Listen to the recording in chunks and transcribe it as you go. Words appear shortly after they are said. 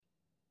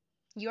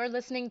You're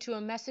listening to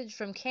a message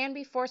from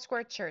Canby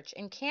Foursquare Church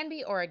in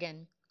Canby,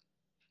 Oregon.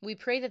 We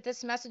pray that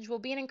this message will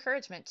be an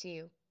encouragement to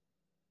you.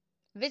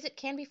 Visit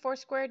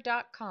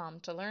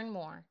canbyfoursquare.com to learn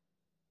more.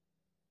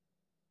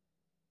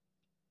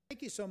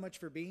 Thank you so much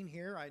for being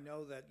here. I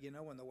know that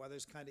when the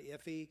weather's kind of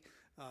iffy,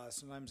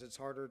 sometimes it's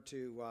harder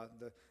to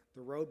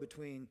the road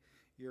between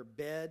your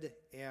bed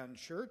and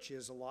church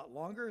is a lot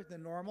longer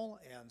than normal,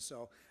 and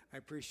so I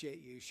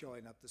appreciate you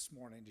showing up this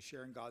morning to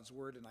sharing God's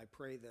word, and I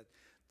pray that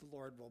the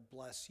Lord will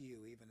bless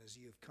you even as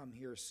you've come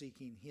here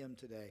seeking Him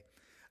today.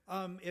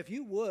 If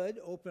you would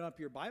open up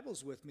your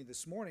Bibles with me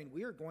this morning,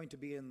 we are going to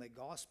be in the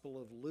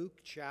Gospel of Luke,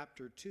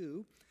 chapter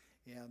 2.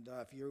 And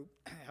if you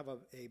have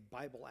a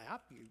Bible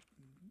app, you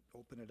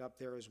open it up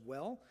there as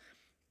well.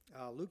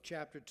 Luke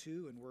chapter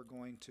 2, and we're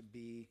going to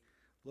be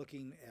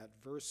looking at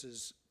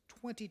verses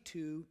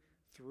 22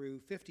 through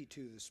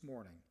 52 this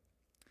morning.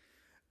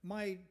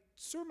 My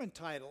sermon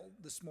title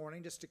this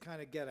morning, just to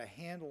kind of get a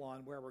handle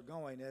on where we're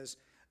going, is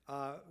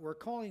we're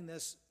calling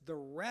this The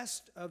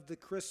Rest of the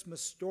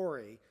Christmas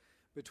Story,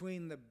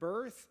 between the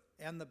birth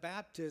and the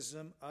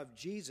baptism of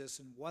Jesus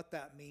and what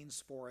that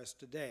means for us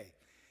today.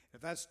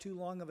 If that's too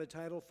long of a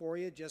title for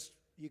you,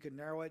 you can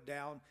narrow it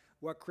down.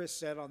 What Chris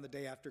said on the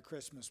day after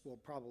Christmas will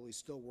probably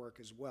still work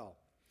as well.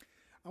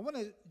 I want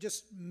to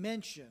just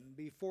mention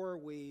before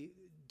we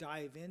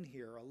dive in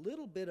here a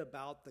little bit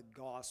about the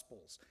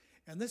Gospels.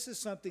 And this is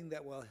something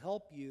that will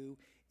help you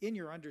in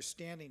your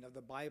understanding of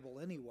the Bible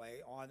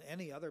anyway, on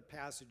any other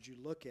passage you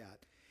look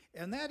at.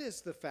 And that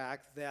is the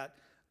fact that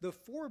the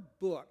 4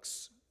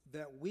 books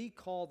that we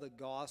call the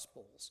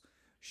Gospels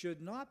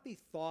should not be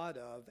thought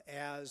of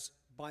as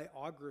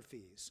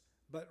biographies,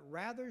 but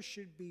rather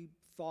should be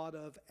thought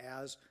of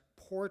as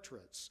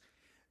portraits.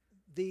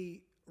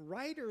 The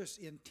writer's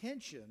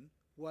intention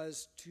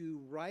was to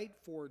write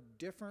for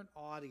different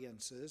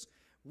audiences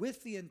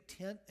with the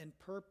intent and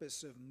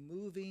purpose of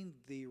moving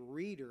the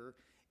reader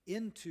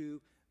into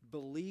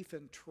belief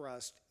and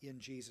trust in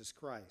Jesus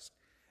Christ.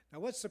 Now,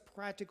 what's the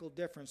practical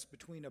difference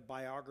between a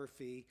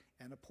biography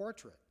and a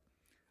portrait?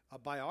 A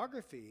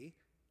biography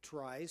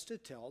tries to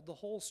tell the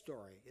whole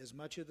story, as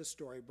much of the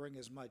story, bring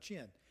as much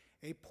in.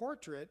 A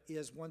portrait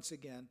is, once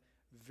again,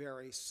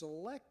 very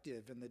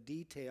selective in the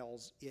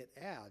details it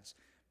adds,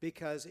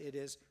 because it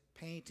is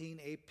painting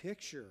a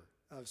picture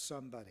of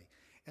somebody.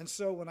 And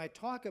so when I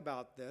talk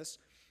about this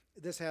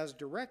has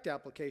direct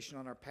application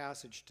on our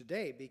passage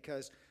today,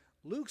 because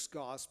Luke's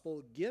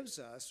gospel gives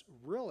us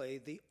really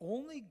the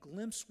only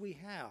glimpse we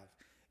have,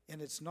 and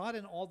it's not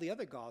in all the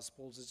other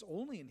gospels, it's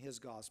only in his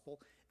gospel.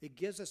 It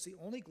gives us the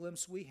only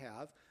glimpse we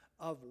have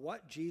of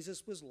what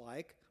Jesus was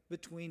like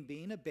between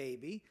being a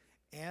baby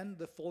and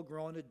the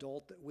full-grown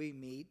adult that we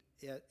meet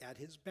at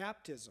his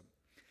baptism.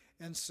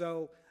 And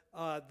so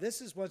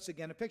this is once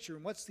again a picture.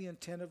 And what's the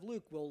intent of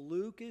Luke? Well,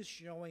 Luke is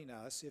showing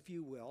us, if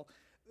you will,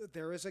 that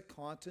there is a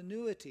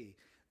continuity,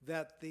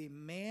 that the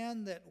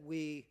man that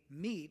we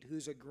meet,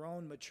 who's a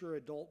grown, mature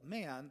adult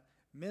man,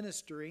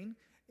 ministering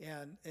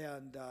and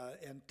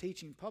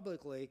teaching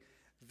publicly,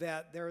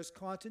 that there is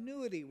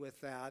continuity with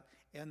that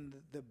and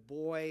the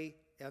boy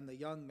and the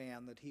young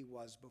man that he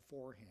was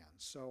beforehand.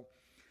 So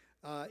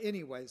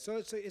anyway, so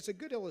it's a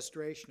good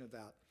illustration of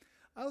that.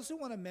 I also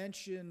want to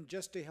mention,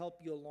 just to help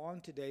you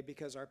along today,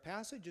 because our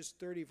passage is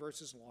 30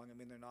 verses long. I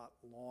mean, they're not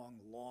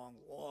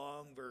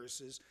long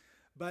verses,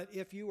 but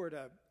if you were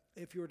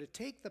to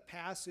take the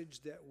passage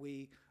that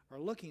we are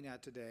looking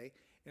at today,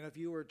 and if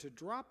you were to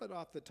drop it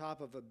off the top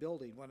of a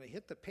building, when it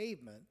hit the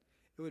pavement,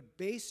 it would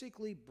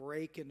basically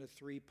break into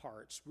 3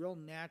 parts, real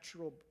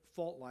natural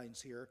fault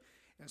lines here.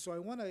 And so I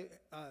want to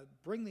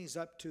bring these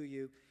up to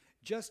you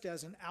just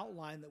as an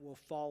outline that we'll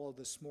follow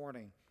this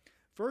morning.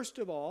 First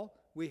of all,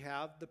 we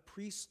have the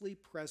priestly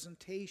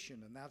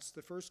presentation, and that's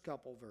the first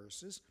couple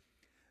verses.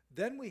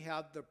 Then we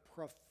have the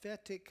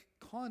prophetic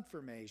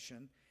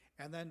confirmation,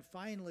 and then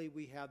finally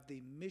we have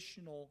the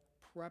missional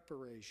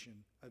preparation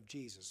of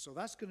Jesus. So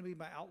that's going to be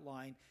my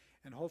outline,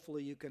 and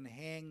hopefully you can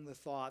hang the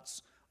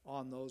thoughts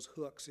on those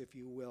hooks, if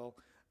you will,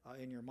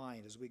 in your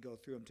mind as we go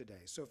through them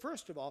today. So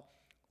first of all,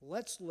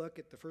 let's look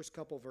at the first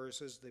couple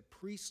verses, the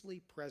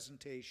priestly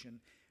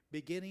presentation,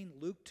 beginning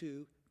Luke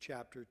 2,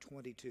 chapter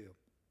 22.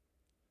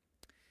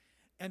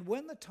 And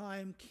when the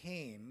time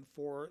came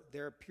for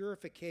their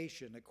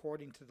purification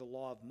according to the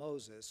law of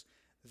Moses,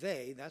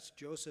 they, that's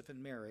Joseph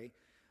and Mary,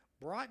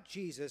 brought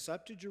Jesus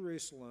up to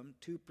Jerusalem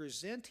to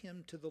present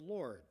him to the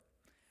Lord.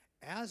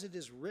 As it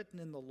is written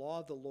in the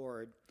law of the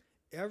Lord,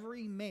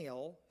 every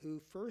male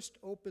who first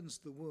opens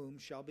the womb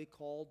shall be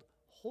called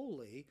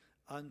holy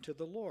unto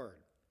the Lord,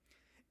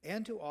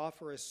 and to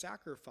offer a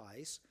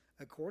sacrifice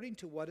according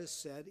to what is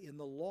said in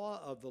the law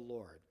of the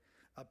Lord,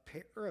 a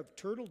pair of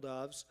turtle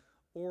doves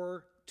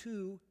or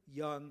 2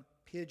 young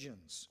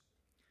pigeons.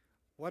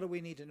 What do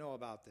we need to know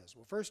about this?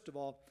 Well, first of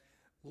all,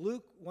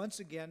 Luke, once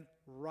again,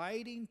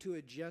 writing to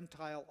a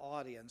Gentile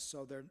audience,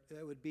 so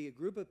there would be a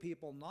group of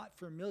people not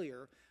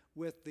familiar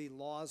with the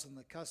laws and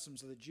the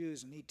customs of the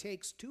Jews, and he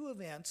takes 2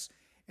 events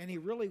and he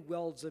really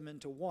welds them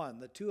into one.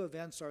 The 2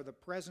 events are the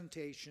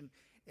presentation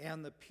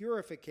and the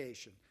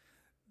purification.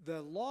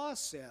 The law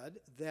said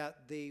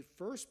that the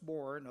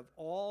firstborn of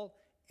all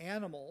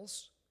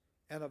animals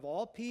and of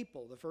all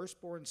people, the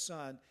firstborn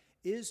son,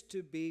 is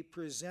to be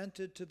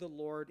presented to the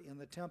Lord in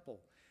the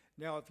temple.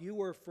 Now, if you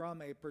were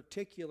from a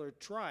particular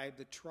tribe,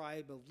 the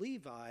tribe of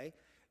Levi,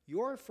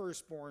 your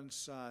firstborn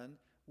son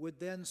would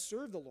then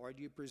serve the Lord.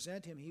 You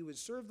present him, he would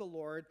serve the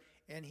Lord,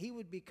 and he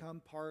would become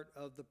part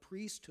of the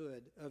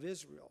priesthood of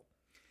Israel.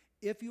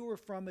 If you were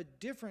from a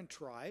different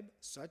tribe,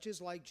 such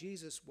as like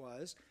Jesus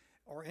was,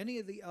 or any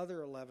of the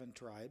other 11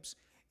 tribes,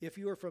 if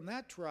you were from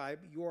that tribe,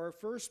 your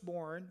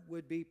firstborn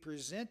would be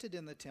presented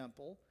in the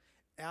temple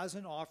as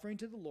an offering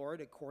to the Lord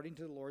according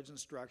to the Lord's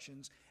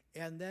instructions,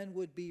 and then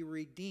would be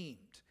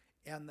redeemed.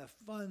 And the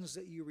funds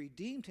that you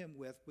redeemed him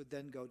with would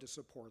then go to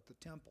support the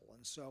temple.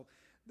 And so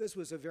this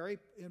was a very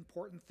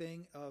important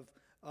thing of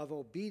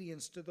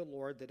obedience to the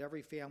Lord that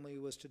every family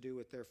was to do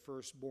with their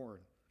firstborn.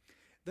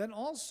 Then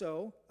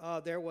also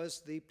there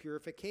was the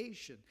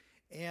purification.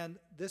 And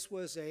this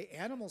was an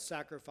animal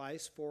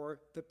sacrifice for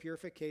the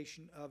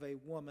purification of a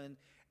woman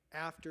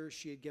after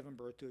she had given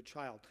birth to a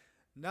child.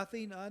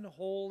 Nothing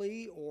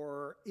unholy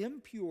or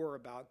impure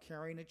about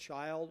carrying a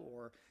child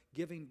or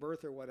giving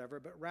birth or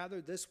whatever, but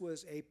rather this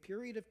was a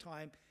period of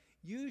time,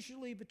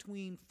 usually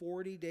between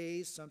 40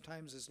 days,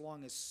 sometimes as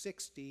long as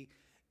 60,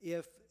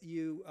 it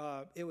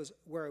was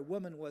where a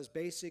woman was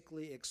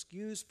basically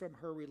excused from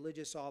her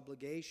religious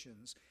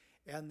obligations,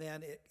 and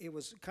then it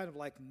was kind of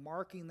like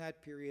marking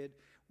that period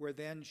where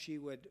then she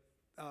would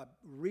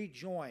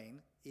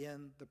rejoin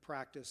in the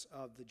practice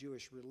of the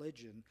Jewish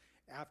religion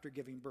after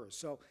giving birth.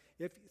 So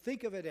if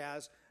think of it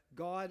as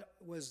God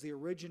was the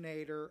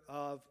originator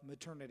of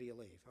maternity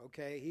leave,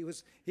 okay? He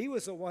was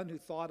the one who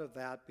thought of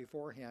that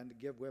beforehand to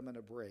give women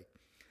a break.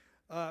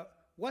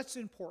 What's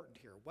important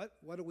here?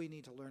 What do we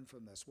need to learn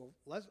from this?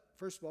 Well,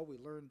 first of all, we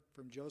learn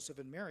from Joseph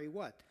and Mary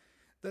what?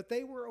 That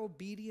they were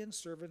obedient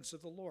servants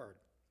of the Lord.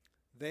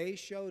 They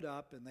showed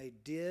up and they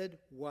did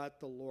what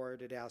the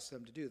Lord had asked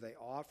them to do. They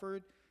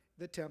offered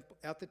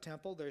at the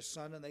temple their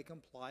son, and they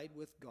complied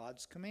with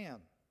God's command.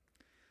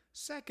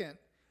 Second,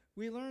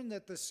 we learn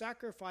that the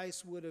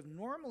sacrifice would have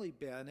normally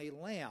been a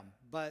lamb,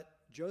 but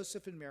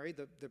Joseph and Mary,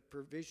 the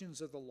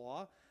provisions of the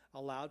law,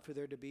 allowed for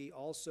there to be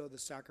also the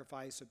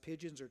sacrifice of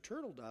pigeons or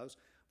turtle doves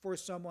for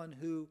someone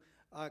who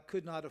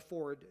could not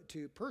afford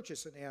to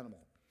purchase an animal.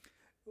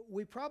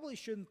 We probably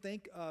shouldn't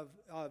think of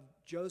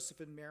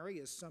Joseph and Mary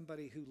as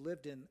somebody who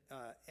lived in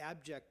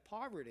abject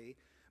poverty,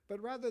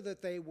 but rather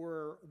that they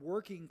were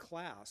working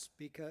class,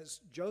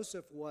 because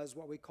Joseph was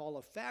what we call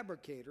a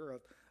fabricator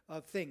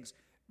of things.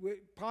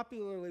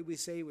 Popularly, we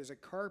say he was a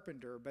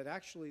carpenter, but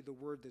actually the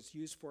word that's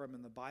used for him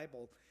in the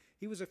Bible,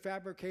 he was a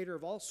fabricator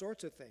of all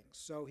sorts of things.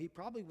 So he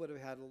probably would have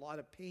had a lot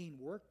of paying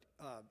work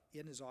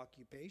in his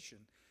occupation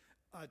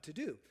to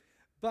do.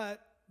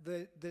 But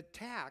the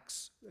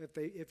tax,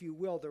 if you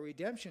will, the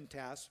redemption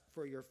tax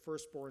for your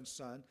firstborn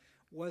son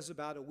was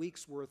about a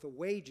week's worth of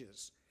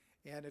wages.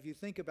 And if you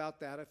think about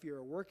that, if you're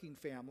a working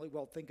family,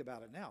 well, think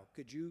about it now.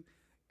 Could you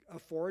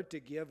afford to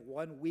give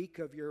 1 week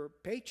of your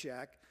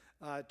paycheck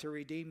to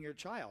redeem your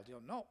child?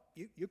 No,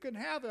 you can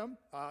have him.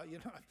 I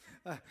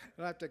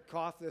don't have to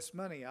cough this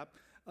money up.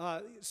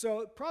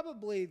 So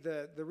probably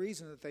the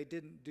reason that they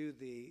didn't do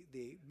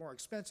the more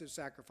expensive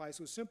sacrifice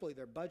was simply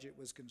their budget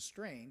was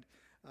constrained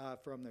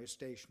from their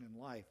station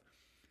in life.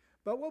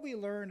 But what we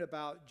learn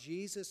about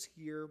Jesus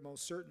here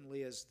most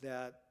certainly is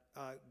that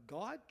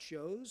God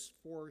chose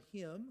for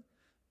him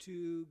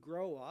to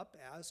grow up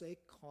as a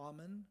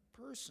common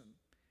person,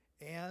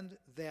 and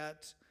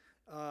that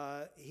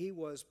he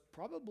was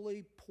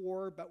probably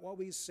poor, but what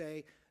we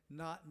say,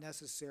 not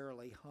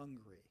necessarily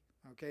hungry.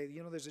 Okay,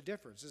 there's a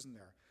difference, isn't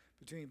there,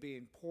 between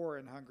being poor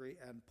and hungry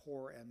and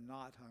poor and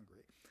not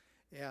hungry.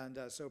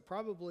 And so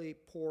probably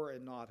poor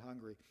and not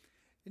hungry.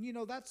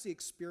 And that's the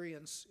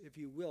experience, if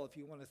you will, if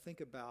you want to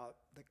think about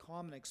the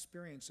common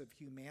experience of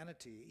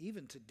humanity,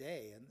 even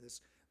today, in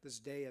this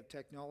day of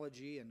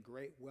technology and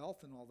great wealth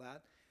and all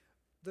that.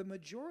 The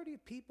majority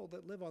of people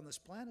that live on this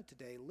planet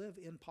today live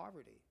in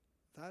poverty.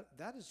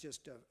 That is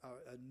just a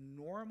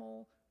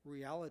normal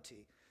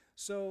reality.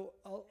 So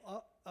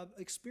an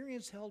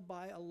experience held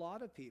by a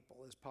lot of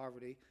people is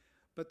poverty,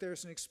 but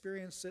there's an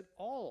experience that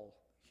all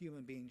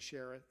human beings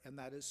share, and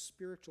that is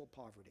spiritual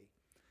poverty.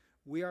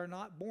 We are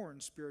not born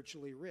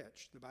spiritually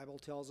rich. The Bible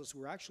tells us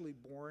we're actually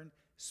born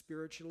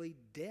spiritually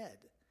dead,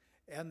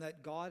 and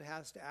that God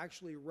has to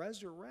actually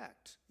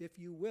resurrect, if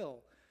you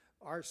will,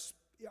 our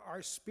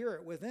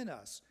spirit within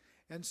us.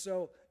 And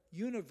so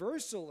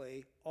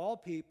universally, all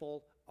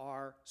people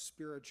are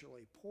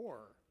spiritually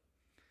poor.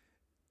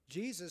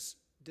 Jesus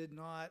did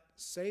not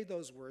say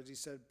those words. He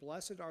said,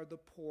 "Blessed are the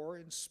poor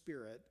in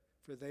spirit,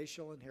 for they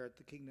shall inherit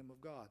the kingdom of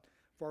God."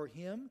 For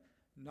him,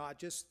 not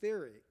just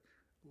theory,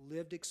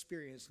 lived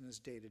experience in his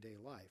day-to-day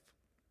life.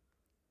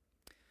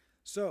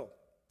 So,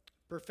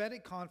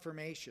 prophetic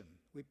confirmation.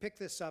 We pick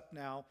this up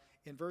now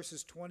in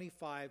verses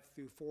 25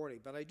 through 40.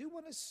 But I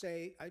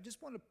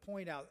just want to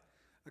point out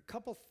a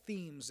couple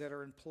themes that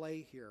are in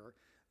play here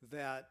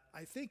that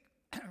I think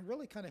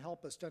really kind of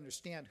help us to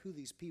understand who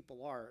these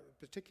people are,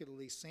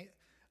 particularly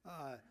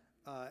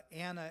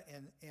Anna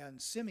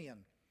and Simeon.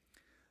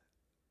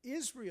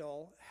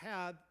 Israel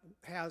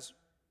has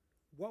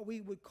what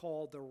we would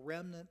call the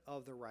remnant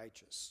of the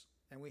righteous.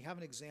 And we have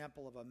an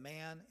example of a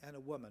man and a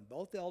woman,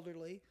 both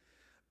elderly.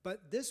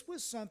 But this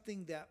was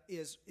something that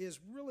is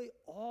really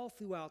all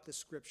throughout the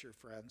Scripture,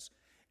 friends.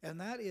 And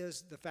that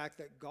is the fact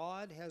that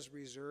God has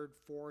reserved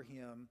for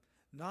him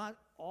not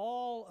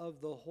all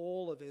of the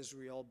whole of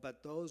Israel,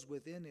 but those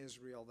within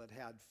Israel that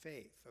had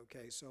faith.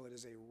 Okay, so it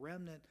is a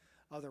remnant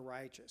of the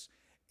righteous.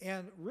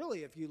 And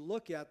really, if you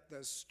look at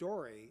the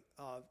story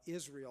of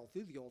Israel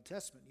through the Old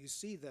Testament, you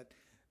see that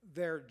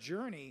their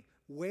journey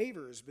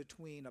wavers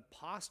between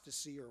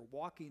apostasy or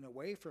walking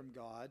away from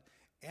God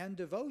and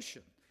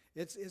devotion.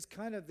 It's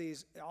kind of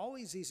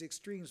always these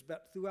extremes,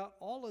 but throughout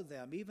all of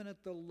them, even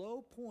at the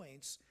low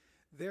points,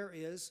 there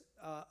is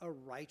a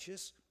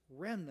righteous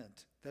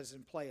remnant that's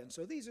in play. And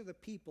so these are the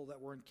people that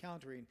we're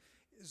encountering,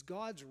 is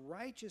God's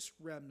righteous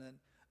remnant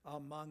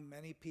among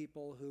many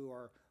people who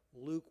are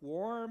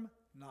lukewarm,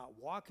 not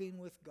walking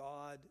with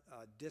God,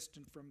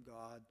 distant from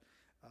God.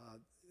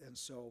 And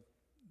so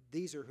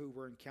these are who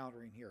we're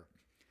encountering here.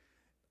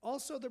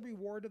 Also, the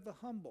reward of the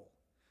humble.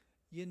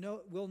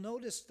 We'll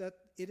notice that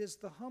it is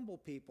the humble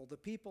people, the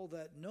people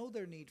that know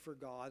their need for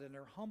God and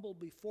are humble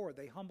before.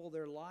 They humble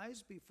their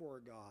lives before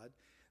God.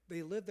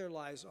 They live their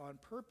lives on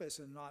purpose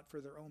and not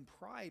for their own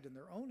pride and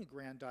their own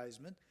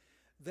aggrandizement,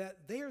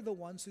 that they are the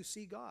ones who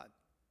see God.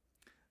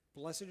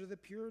 Blessed are the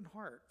pure in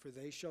heart, for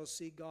they shall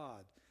see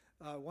God.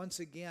 Once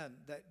again,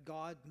 that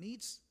God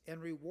meets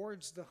and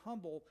rewards the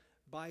humble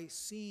by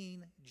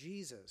seeing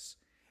Jesus.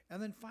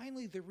 And then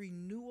finally, the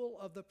renewal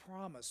of the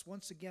promise.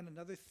 Once again,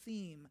 another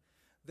theme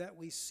that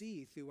we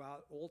see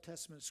throughout Old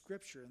Testament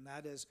Scripture, and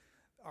that is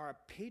our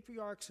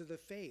patriarchs of the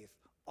faith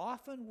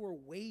often were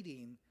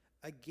waiting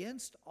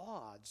against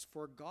odds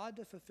for God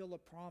to fulfill a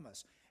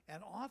promise.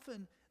 And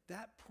often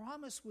that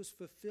promise was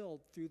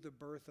fulfilled through the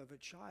birth of a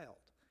child.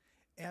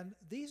 And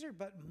these are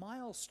but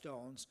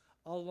milestones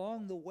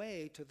along the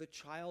way to the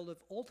child of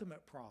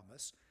ultimate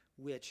promise,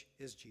 which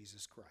is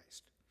Jesus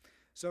Christ.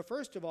 So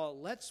first of all,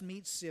 let's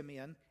meet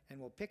Simeon, and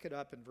we'll pick it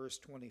up in verse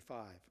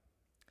 25.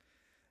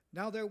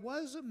 Now there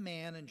was a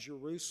man in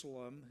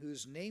Jerusalem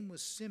whose name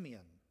was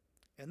Simeon,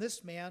 and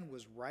this man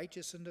was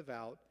righteous and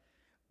devout,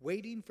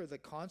 waiting for the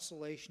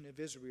consolation of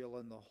Israel,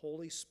 and the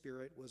Holy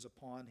Spirit was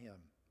upon him.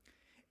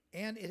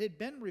 And it had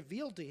been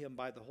revealed to him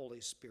by the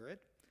Holy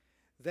Spirit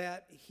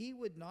that he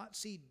would not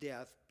see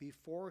death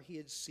before he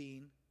had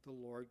seen the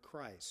Lord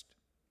Christ.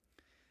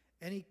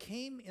 And he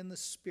came in the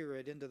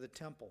Spirit into the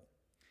temple.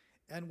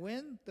 And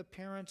when the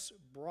parents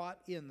brought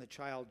in the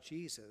child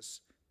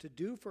Jesus to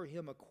do for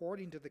him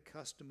according to the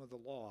custom of the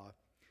law,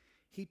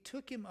 he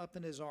took him up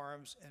in his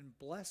arms and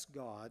blessed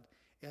God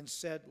and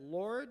said,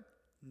 Lord,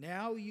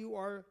 now you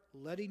are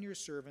letting your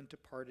servant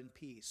depart in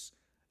peace,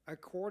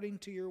 according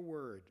to your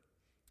word.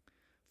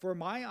 For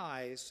my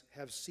eyes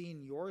have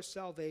seen your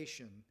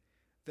salvation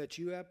that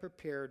you have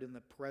prepared in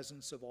the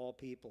presence of all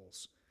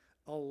peoples,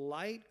 a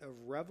light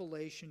of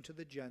revelation to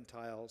the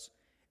Gentiles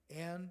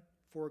and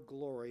for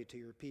glory to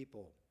your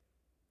people.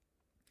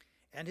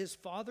 And his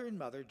father and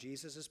mother,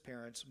 Jesus'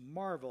 parents,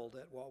 marveled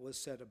at what was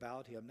said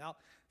about him. Now,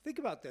 think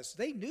about this.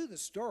 They knew the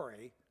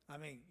story. I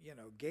mean,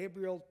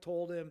 Gabriel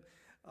told him,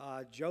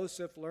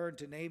 Joseph learned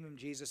to name him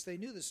Jesus. They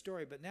knew the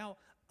story, but now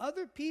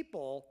other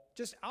people,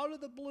 just out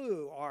of the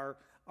blue, are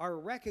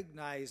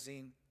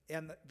recognizing,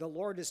 and the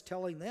Lord is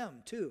telling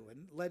them too,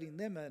 and letting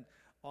them in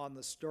on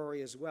the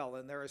story as well.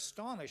 And they're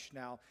astonished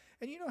now.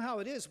 And you know how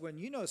it is when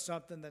you know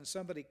something, then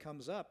somebody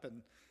comes up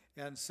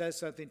and says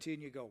something to you,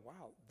 and you go,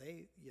 wow,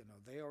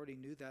 they already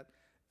knew that.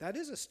 That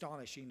is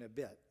astonishing a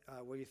bit,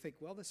 where you think,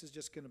 well, this is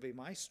just going to be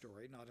my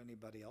story, not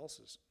anybody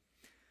else's.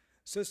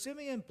 So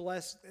Simeon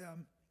blessed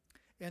them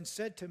and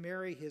said to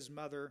Mary, his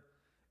mother,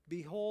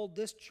 Behold,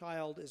 this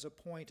child is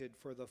appointed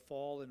for the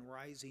fall and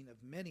rising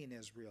of many in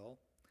Israel,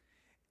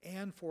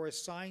 and for a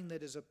sign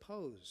that is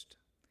opposed.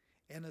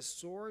 And a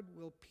sword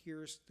will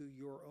pierce through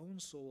your own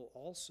soul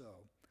also,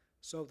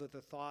 so that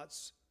the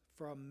thoughts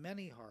from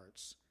many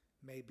hearts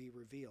may be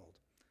revealed.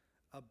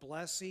 A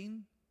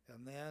blessing,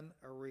 and then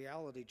a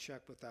reality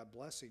check with that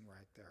blessing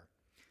right there.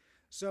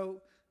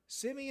 So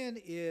Simeon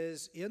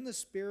is in the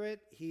Spirit.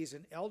 He's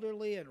an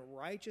elderly and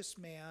righteous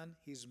man.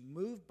 He's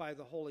moved by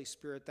the Holy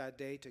Spirit that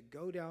day to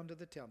go down to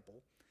the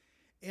temple.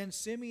 And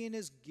Simeon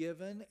is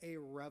given a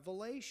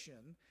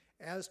revelation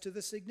as to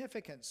the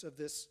significance of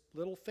this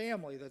little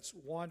family that's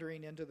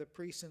wandering into the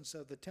precincts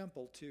of the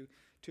temple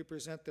to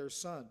present their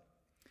son.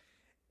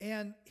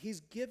 And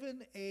he's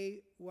given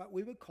what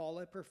we would call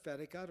a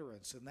prophetic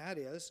utterance, and that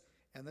is,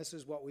 and this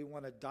is what we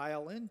want to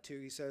dial into,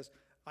 he says,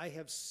 I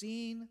have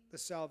seen the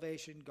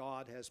salvation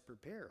God has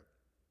prepared.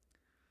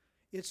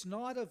 It's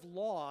not of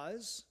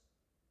laws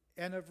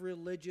and of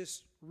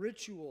religious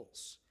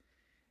rituals.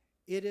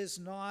 It is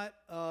not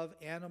of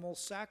animal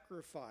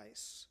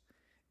sacrifice.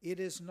 It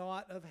is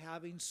not of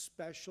having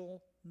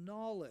special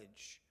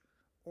knowledge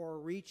or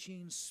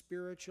reaching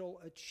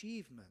spiritual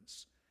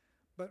achievements,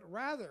 but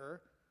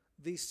rather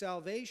the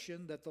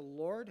salvation that the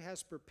Lord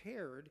has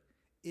prepared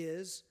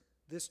is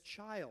this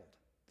child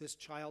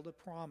of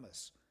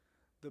promise,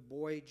 the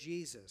boy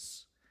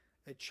Jesus,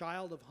 a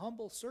child of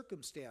humble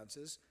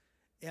circumstances,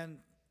 and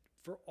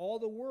for all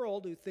the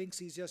world who thinks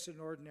he's just an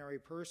ordinary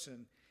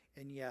person,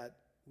 and yet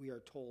we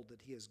are told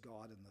that he is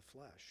God in the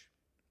flesh.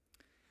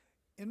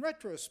 In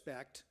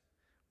retrospect,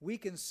 we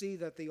can see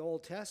that the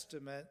Old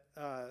Testament,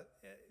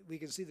 we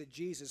can see that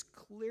Jesus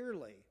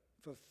clearly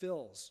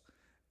fulfills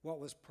what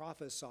was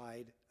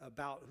prophesied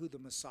about who the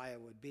Messiah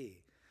would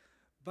be.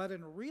 But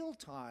in real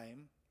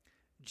time,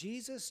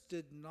 Jesus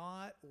did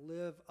not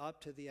live up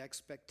to the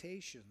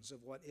expectations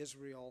of what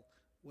Israel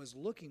was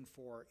looking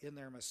for in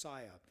their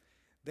Messiah.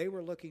 They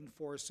were looking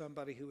for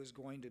somebody who was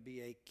going to be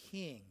a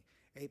king,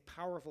 a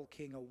powerful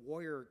king, a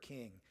warrior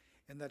king,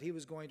 and that he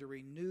was going to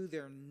renew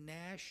their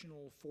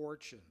national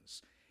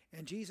fortunes.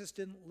 And Jesus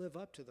didn't live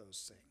up to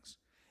those things.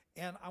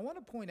 And I want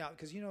to point out,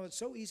 because, it's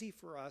so easy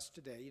for us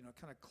today,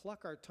 kind of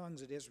cluck our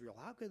tongues at Israel.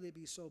 How could they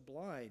be so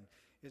blind?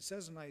 It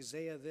says in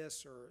Isaiah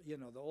this, or,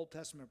 the Old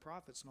Testament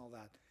prophets and all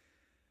that.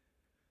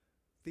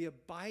 The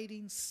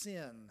abiding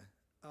sin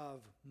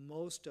of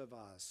most of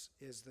us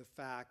is the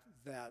fact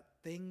that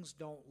things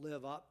don't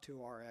live up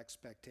to our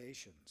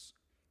expectations.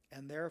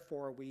 And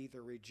therefore, we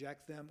either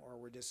reject them or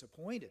we're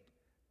disappointed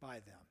by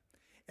them.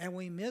 And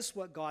we miss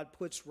what God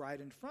puts right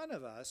in front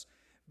of us,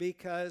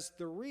 because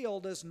the real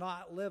does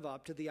not live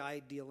up to the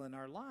ideal in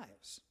our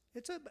lives.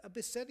 It's a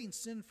besetting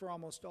sin for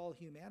almost all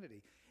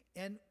humanity.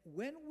 And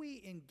when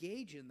we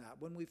engage in that,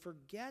 when we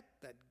forget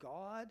that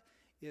God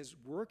is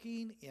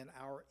working in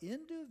our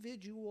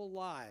individual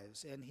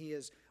lives and he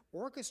is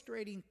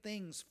orchestrating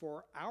things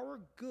for our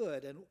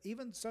good, and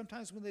even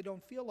sometimes when they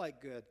don't feel like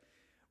good,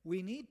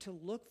 we need to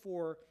look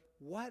for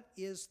what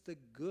is the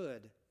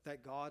good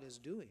that God is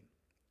doing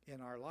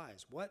in our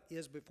lives. What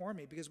is before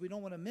me? Because we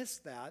don't want to miss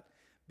that,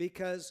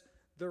 because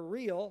the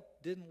real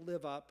didn't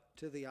live up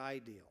to the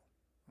ideal.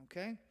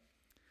 Okay?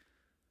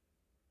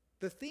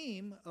 The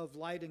theme of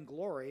light and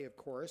glory, of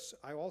course,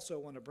 I also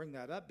want to bring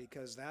that up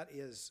because that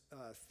is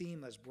a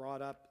theme that's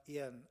brought up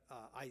in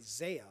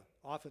Isaiah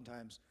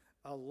oftentimes.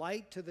 A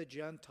light to the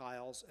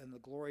Gentiles and the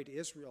glory to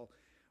Israel.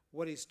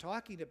 What he's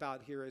talking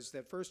about here is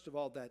that, first of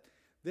all, that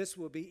this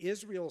will be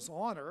Israel's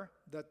honor,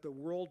 that the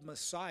world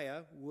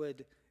Messiah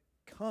would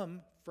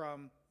come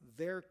from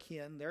their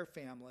kin, their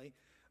family,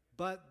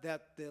 but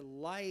that the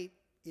light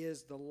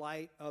is the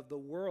light of the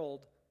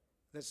world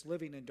that's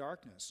living in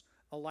darkness,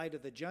 a light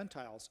of the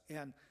Gentiles.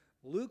 And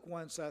Luke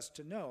wants us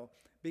to know,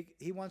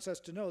 he wants us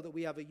to know that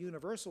we have a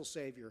universal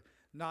Savior,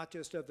 not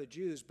just of the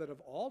Jews, but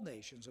of all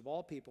nations, of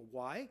all people.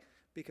 Why?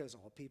 Because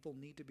all people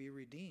need to be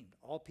redeemed.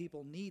 All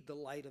people need the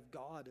light of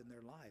God in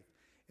their life.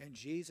 And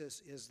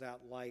Jesus is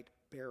that light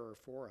bearer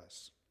for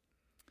us.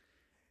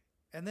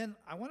 And then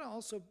I want to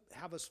also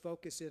have us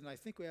focus in, I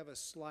think we have a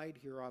slide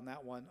here on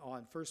that one,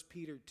 on 1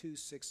 Peter 2,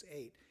 6,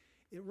 8.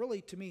 It really,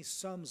 to me,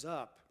 sums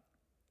up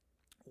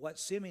what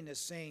Simeon is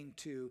saying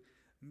to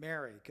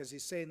Mary, because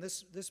he's saying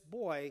this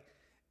boy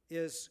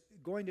is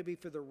going to be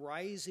for the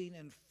rising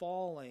and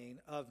falling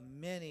of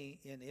many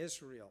in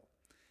Israel.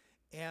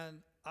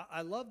 And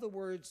I love the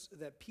words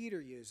that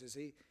Peter uses.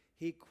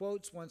 He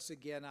quotes once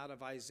again out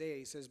of Isaiah.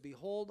 He says,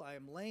 "Behold, I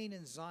am laying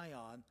in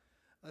Zion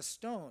a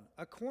stone,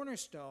 a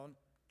cornerstone,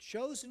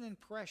 chosen and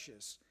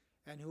precious,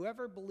 and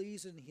whoever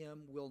believes in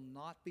him will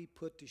not be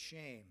put to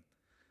shame."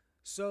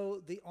 So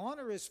the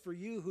honor is for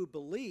you who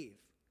believe,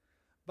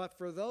 but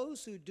for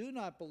those who do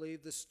not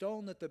believe, the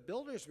stone that the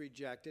builders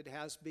rejected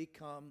has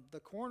become the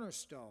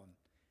cornerstone,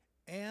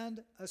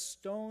 and a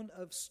stone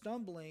of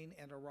stumbling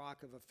and a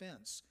rock of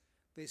offense.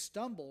 They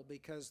stumble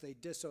because they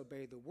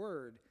disobey the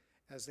word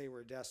as they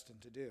were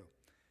destined to do.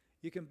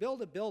 You can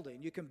build a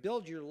building, you can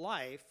build your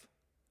life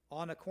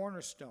on a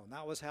cornerstone.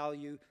 That was how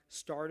you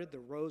started. The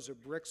rows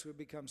of bricks would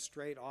become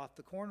straight off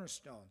the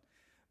cornerstone.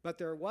 But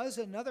there was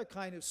another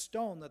kind of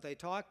stone that they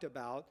talked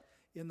about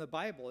in the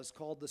Bible. It's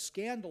called the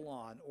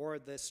scandalon, or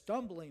the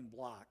stumbling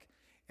block.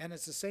 And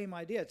it's the same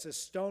idea. It's a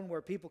stone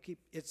where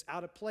it's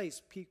out of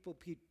place. People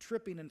keep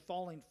tripping and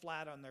falling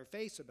flat on their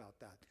face about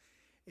that.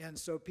 And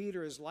so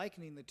Peter is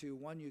likening the two.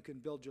 One you can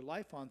build your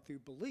life on through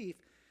belief,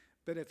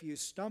 but if you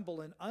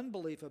stumble in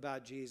unbelief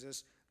about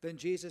Jesus, then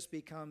Jesus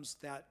becomes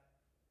that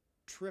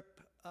trip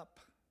up,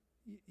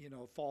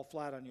 fall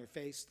flat on your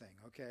face thing,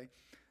 okay?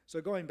 So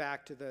going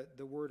back to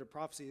the word of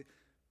prophecy,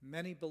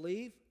 many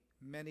believe,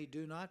 many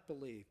do not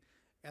believe.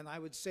 And I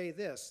would say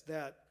this,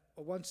 that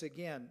once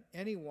again,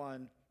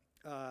 anyone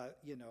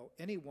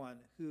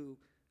who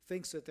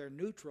thinks that they're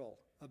neutral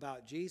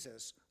about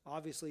Jesus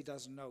obviously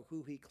doesn't know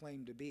who he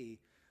claimed to be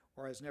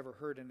or has never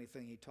heard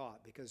anything he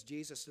taught, because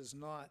Jesus does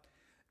not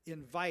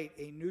invite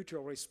a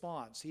neutral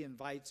response. He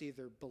invites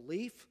either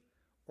belief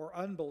or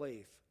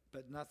unbelief,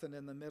 but nothing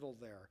in the middle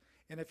there.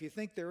 And if you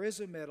think there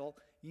is a middle,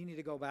 you need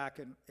to go back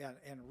and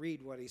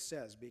read what he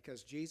says,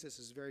 because Jesus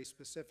is very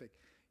specific.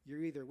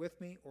 You're either with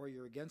me or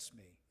you're against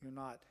me. You're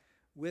not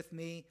with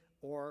me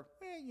or,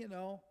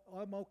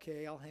 I'm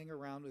okay, I'll hang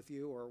around with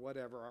you or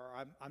whatever.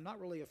 Or I'm not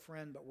really a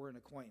friend, but we're an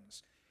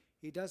acquaintance.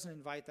 he doesn't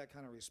invite that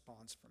kind of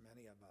response from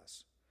any of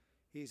us.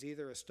 He's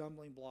either a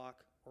stumbling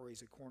block or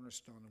he's a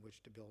cornerstone in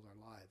which to build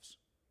our lives.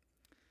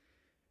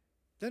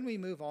 Then we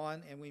move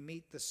on and we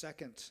meet the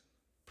second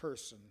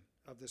person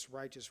of this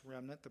righteous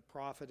remnant, the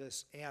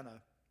prophetess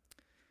Anna,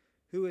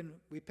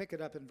 we pick it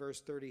up in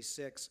verse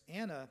 36.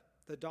 Anna,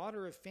 the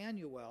daughter of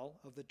Phanuel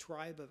of the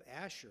tribe of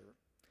Asher,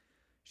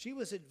 she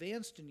was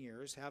advanced in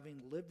years,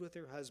 having lived with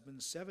her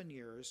husband 7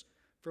 years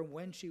from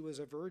when she was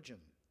a virgin,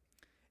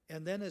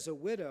 and then as a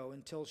widow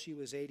until she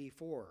was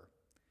 84.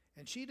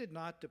 And she did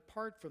not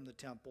depart from the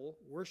temple,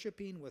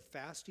 worshiping with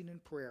fasting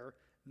and prayer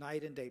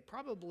night and day.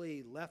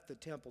 Probably left the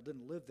temple,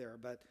 didn't live there,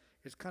 but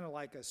it's kind of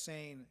like a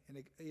saying,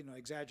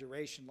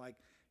 exaggeration, like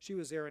she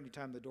was there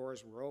anytime the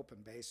doors were open,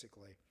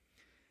 basically.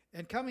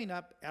 And coming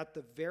up at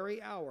the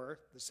very hour,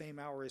 the same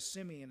hour as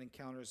Simeon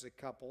encounters the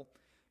couple,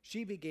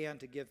 she began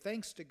to give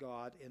thanks to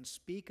God and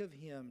speak of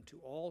him to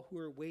all who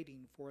are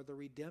waiting for the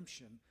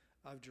redemption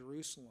of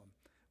Jerusalem.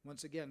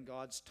 Once again,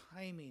 God's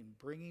timing,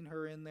 bringing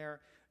her in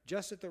there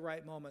just at the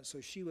right moment so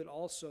she would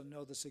also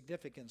know the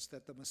significance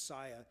that the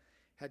Messiah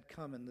had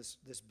come and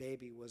this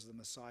baby was the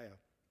Messiah.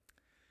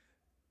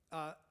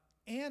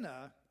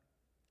 Anna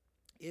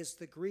is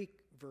the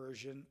Greek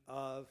version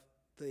of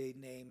the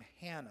name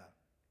Hannah.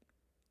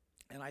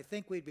 And I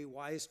think we'd be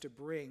wise to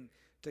bring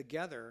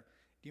together,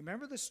 do you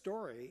remember the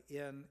story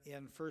in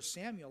 1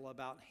 Samuel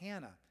about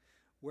Hannah,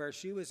 where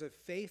she was a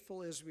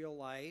faithful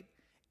Israelite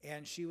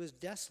and she was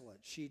desolate.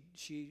 She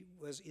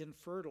was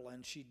infertile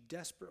and she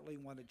desperately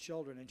wanted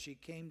children, and she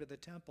came to the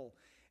temple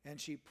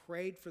and she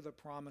prayed for the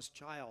promised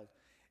child.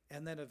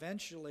 And then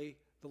eventually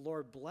the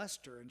Lord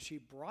blessed her and she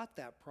brought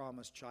that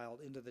promised child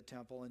into the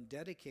temple and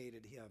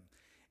dedicated him.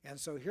 And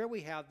so here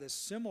we have this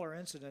similar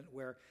incident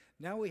where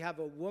now we have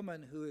a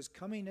woman who is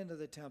coming into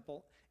the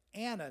temple,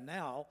 Anna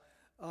now,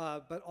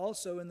 but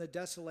also in the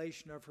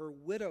desolation of her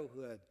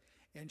widowhood.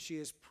 And she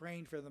is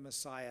praying for the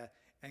Messiah,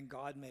 and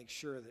God makes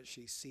sure that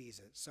she sees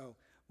it. So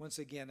once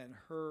again, in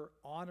her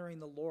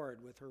honoring the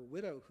Lord with her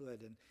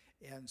widowhood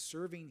and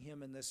serving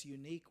him in this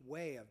unique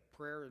way of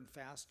prayer and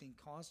fasting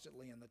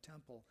constantly in the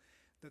temple,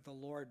 that the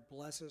Lord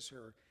blesses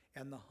her,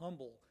 and the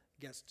humble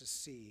gets to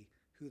see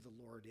who the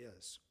Lord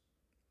is.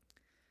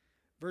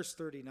 Verse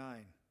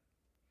 39,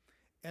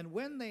 and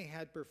when they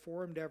had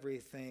performed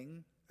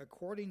everything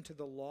according to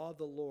the law of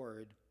the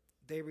Lord,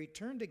 they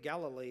returned to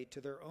Galilee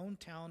to their own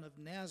town of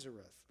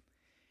Nazareth.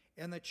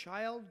 And the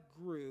child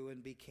grew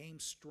and became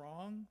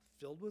strong,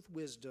 filled with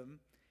wisdom,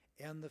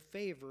 and the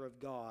favor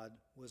of God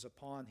was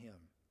upon him.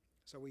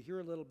 So we hear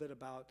a little bit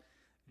about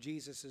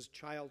Jesus'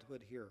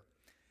 childhood here.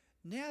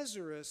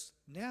 Nazareth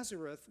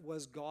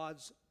was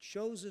God's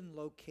chosen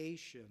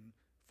location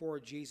for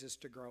Jesus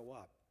to grow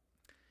up.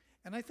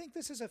 And I think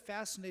this is a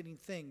fascinating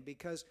thing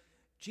because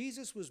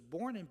Jesus was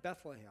born in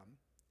Bethlehem,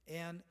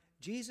 and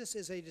Jesus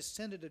is a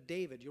descendant of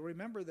David. You'll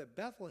remember that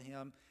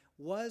Bethlehem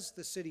was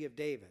the city of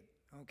David,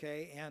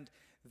 okay? And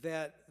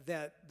that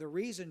the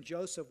reason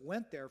Joseph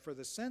went there for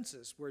the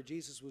census where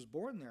Jesus was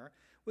born there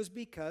was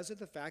because of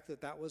the fact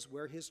that that was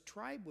where his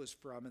tribe was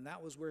from, and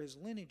that was where his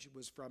lineage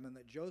was from, and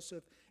that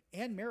Joseph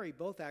and Mary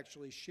both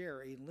actually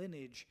share a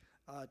lineage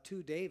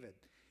to David.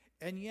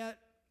 And yet,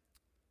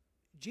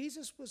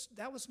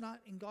 that was not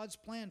in God's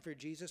plan for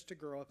Jesus to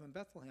grow up in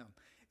Bethlehem.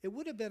 It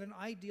would have been an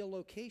ideal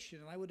location,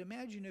 and I would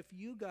imagine if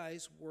you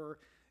guys were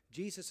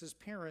Jesus'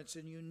 parents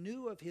and you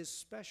knew of his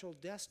special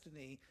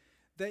destiny,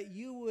 that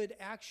you would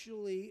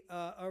actually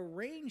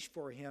arrange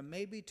for him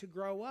maybe to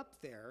grow up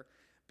there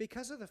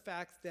because of the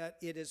fact that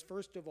it is,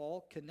 first of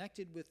all,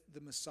 connected with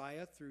the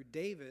Messiah through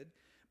David,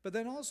 but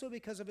then also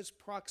because of its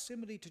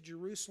proximity to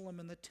Jerusalem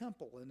and the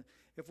temple. And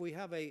if we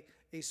have a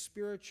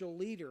spiritual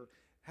leader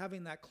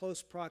having that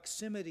close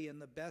proximity and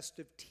the best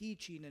of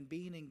teaching and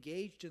being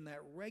engaged in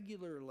that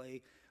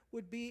regularly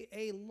would be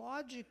a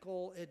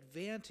logical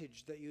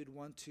advantage that you'd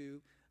want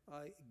to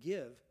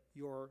give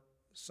your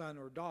son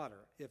or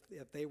daughter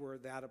if they were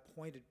that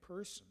appointed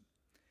person.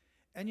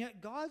 And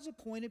yet God's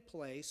appointed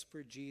place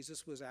for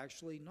Jesus was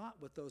actually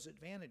not with those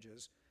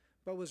advantages,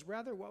 but was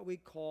rather what we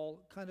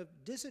call kind of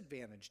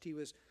disadvantaged. He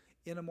was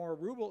in a more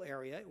rural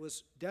area. It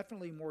was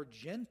definitely more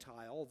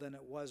Gentile than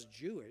it was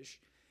Jewish,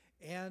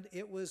 and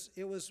it was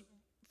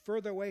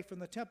further away from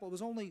the temple. It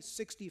was only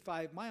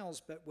 65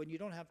 miles, but when you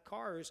don't have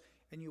cars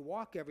and you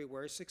walk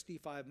everywhere,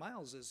 65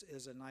 miles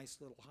is a nice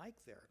little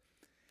hike there.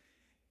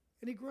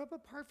 And he grew up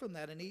apart from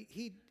that, and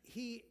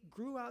he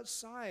grew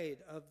outside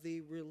of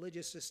the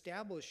religious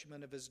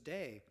establishment of his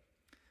day.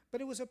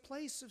 But it was a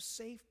place of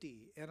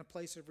safety and a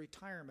place of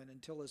retirement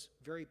until his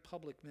very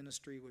public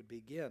ministry would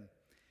begin.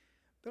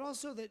 But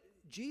also that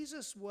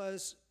Jesus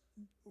was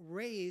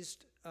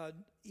raised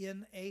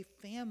in a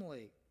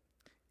family,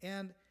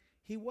 and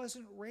he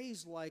wasn't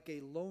raised like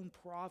a lone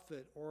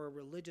prophet or a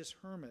religious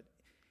hermit.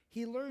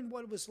 He learned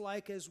what it was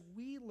like as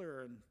we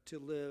learn to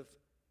live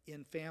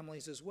in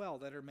families as well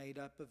that are made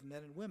up of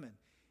men and women.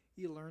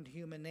 He learned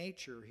human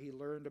nature. He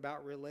learned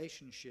about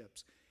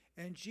relationships.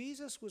 And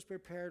Jesus was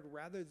prepared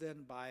rather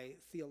than by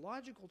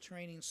theological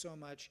training so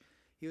much,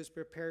 he was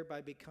prepared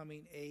by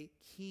becoming a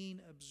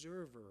keen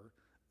observer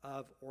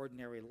of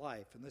ordinary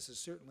life. And this is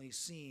certainly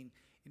seen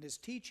in his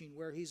teaching,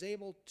 where he's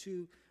able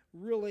to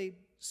really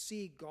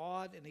see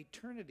God and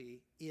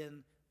eternity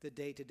in the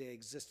day-to-day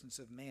existence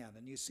of man.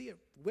 And you see it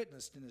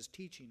witnessed in his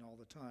teaching all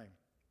the time.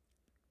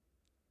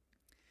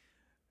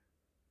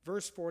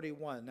 Verse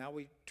 41, now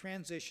we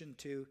transition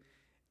to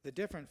the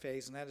different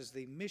phase, and that is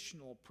the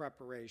missional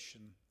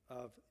preparation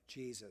of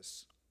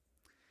Jesus.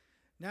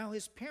 Now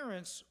his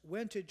parents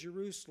went to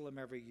Jerusalem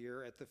every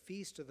year at the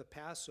feast of the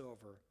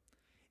Passover,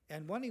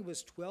 and when he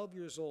was 12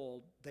 years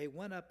old, they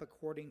went up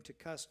according to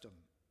custom.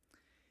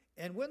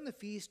 And when the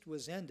feast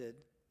was ended,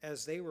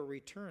 as they were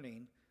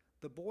returning,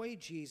 the boy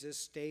Jesus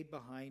stayed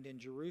behind in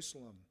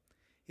Jerusalem.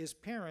 His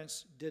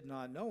parents did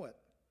not know it,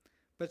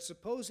 but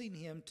supposing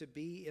him to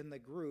be in the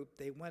group,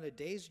 they went a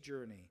day's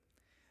journey.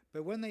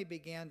 But when they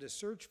began to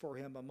search for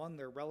him among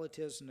their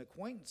relatives and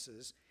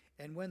acquaintances,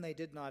 and when they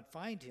did not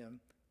find him,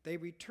 they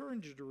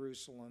returned to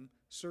Jerusalem,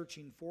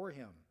 searching for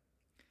him.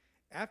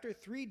 After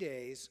 3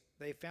 days,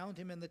 they found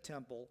him in the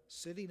temple,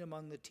 sitting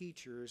among the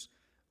teachers,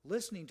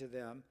 listening to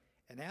them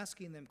and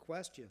asking them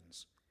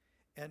questions.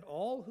 And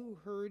all who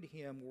heard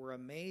him were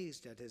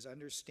amazed at his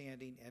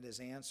understanding and his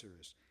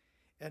answers.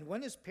 And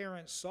when his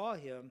parents saw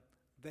him,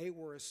 they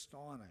were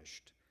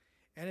astonished.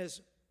 And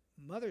his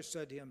mother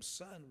said to him,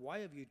 "Son, why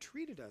have you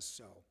treated us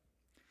so?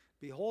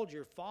 Behold,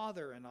 your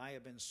father and I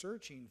have been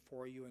searching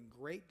for you in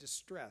great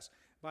distress."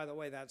 By the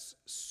way, that's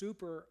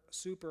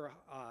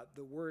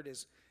the word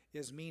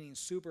is meaning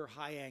super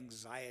high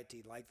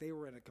anxiety, like they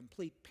were in a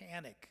complete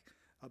panic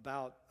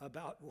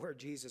about where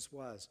Jesus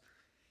was.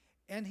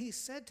 And he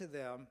said to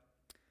them,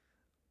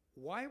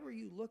 "Why were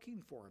you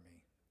looking for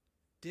me?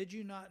 Did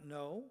you not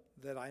know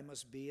that I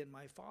must be in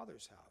my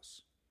Father's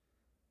house?"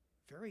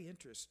 Very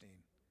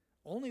interesting.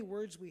 Only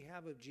words we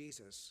have of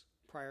Jesus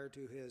prior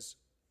to his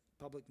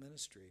public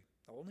ministry.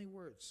 Only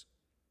words.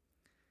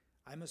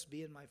 "I must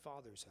be in my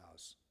Father's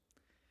house."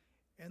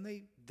 And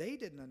they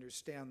didn't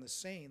understand the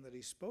saying that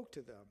he spoke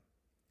to them.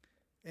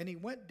 And he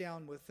went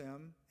down with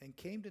them and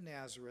came to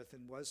Nazareth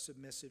and was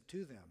submissive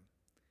to them.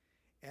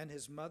 And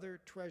his mother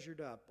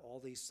treasured up all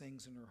these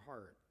things in her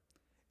heart.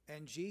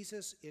 And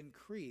Jesus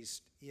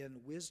increased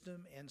in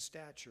wisdom and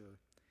stature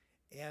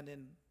and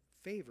in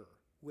favor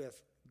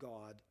with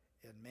God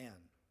and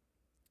man.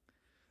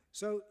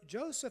 So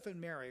Joseph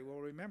and Mary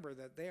will remember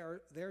that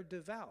they're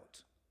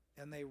devout,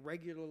 and they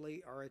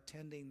regularly are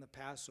attending the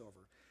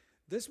Passover.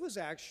 This was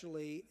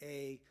actually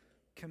a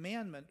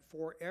commandment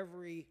for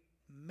every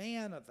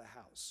man of the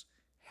house,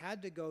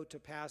 had to go to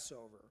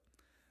Passover.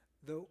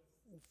 The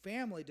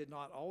family did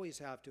not always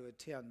have to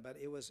attend, but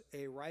it was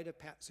a rite of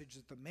passage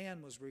that the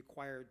man was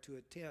required to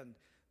attend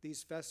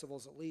these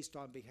festivals, at least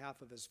on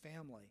behalf of his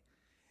family.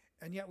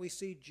 And yet we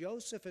see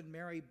Joseph and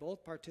Mary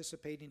both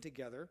participating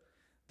together.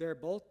 They're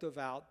both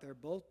devout, they're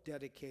both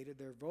dedicated,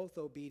 they're both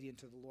obedient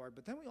to the Lord.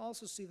 But then we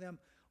also see them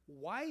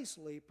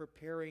wisely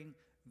preparing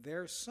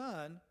their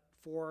son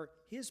for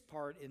his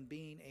part in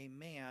being a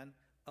man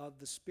of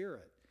the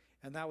Spirit.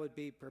 And that would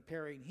be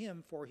preparing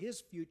him for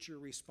his future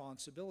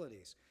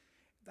responsibilities.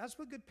 That's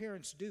what good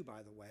parents do,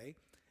 by the way,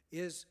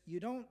 is you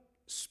don't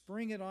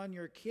spring it on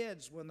your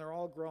kids when they're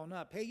all grown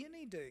up. Hey, you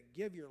need to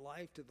give your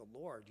life to the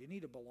Lord. You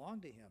need to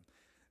belong to him.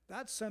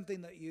 That's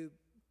something that you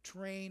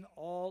train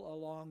all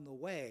along the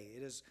way.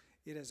 It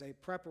is a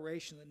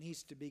preparation that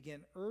needs to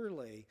begin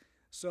early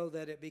so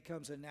that it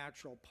becomes a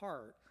natural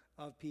part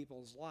of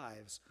people's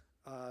lives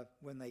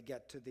when they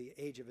get to the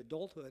age of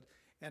adulthood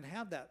and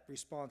have that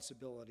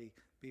responsibility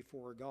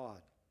before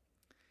God.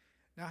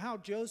 Now, how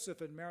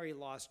Joseph and Mary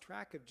lost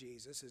track of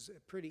Jesus is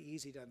pretty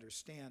easy to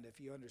understand if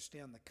you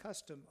understand the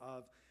custom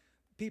of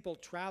people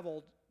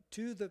traveled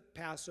to the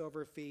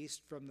Passover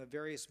feast from the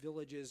various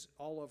villages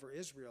all over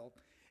Israel,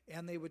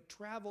 and they would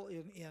travel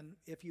in,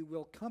 if you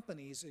will,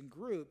 companies and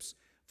groups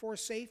for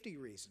safety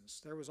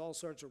reasons. There was all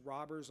sorts of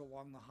robbers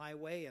along the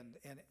highway, and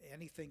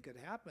anything could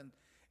happen.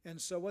 And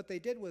so what they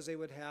did was they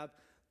would have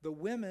the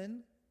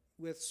women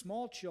with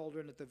small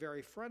children at the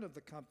very front of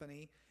the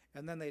company,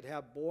 and then they'd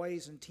have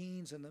boys and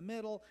teens in the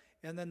middle,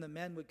 and then the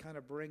men would kind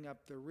of bring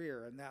up the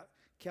rear. And that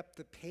kept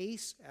the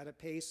pace at a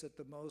pace that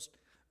the most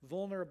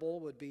vulnerable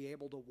would be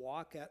able to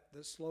walk at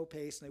the slow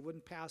pace, and they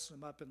wouldn't pass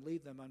them up and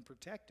leave them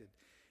unprotected.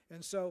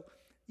 And so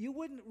you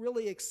wouldn't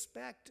really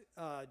expect,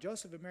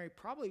 Joseph and Mary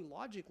probably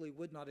logically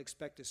would not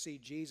expect to see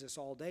Jesus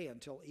all day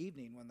until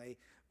evening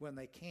when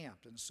they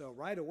camped. And so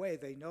right away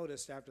they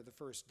noticed after the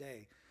first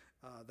day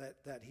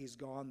that he's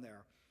gone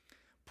there.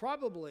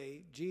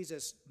 Probably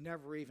Jesus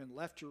never even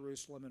left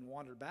Jerusalem and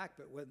wandered back,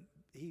 but when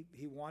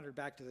he wandered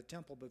back to the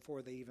temple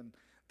before they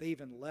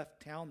even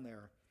left town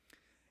there.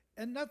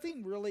 And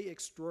nothing really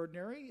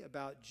extraordinary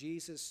about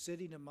Jesus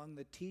sitting among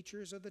the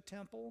teachers of the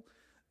temple.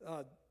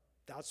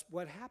 That's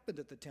what happened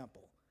at the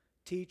temple.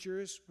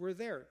 Teachers were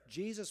there.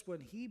 Jesus, when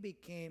he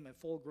became a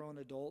full-grown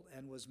adult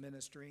and was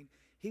ministering,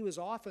 he was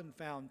often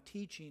found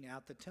teaching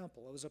at the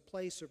temple. It was a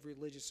place of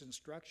religious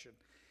instruction.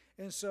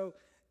 And so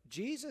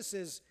Jesus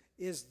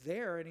is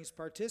there and he's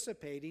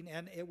participating,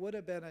 and it would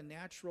have been a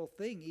natural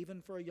thing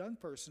even for a young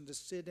person to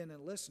sit in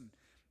and listen.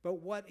 But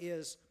what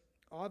is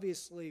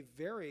obviously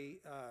very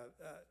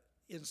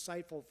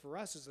insightful for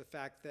us is the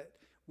fact that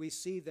we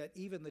see that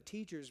even the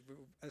teachers were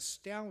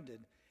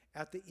astounded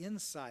at the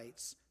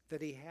insights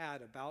that he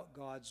had about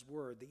God's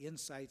word, the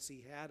insights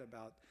he had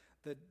about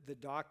the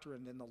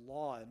doctrine and the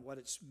law and what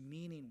its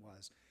meaning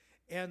was.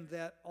 And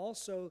that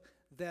also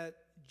that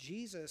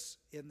Jesus,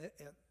 and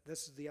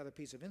this is the other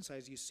piece of insight,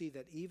 is you see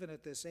that even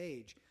at this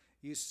age,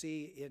 you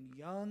see in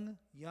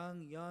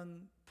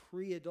young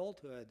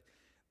pre-adulthood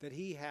that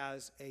he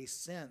has a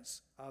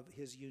sense of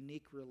his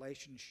unique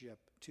relationship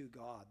to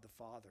God the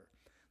Father,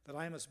 that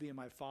I must be in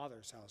my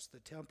Father's house, the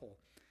temple,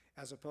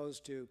 as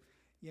opposed to,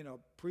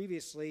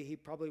 previously he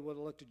probably would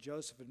have looked at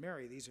Joseph and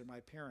Mary, these are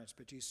my parents,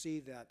 but you see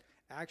that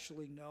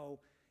actually, no,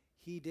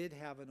 he did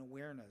have an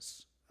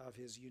awareness of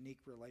his unique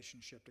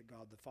relationship to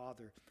God the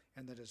Father,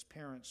 and that his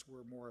parents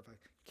were more of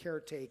a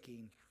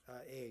caretaking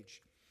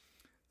age,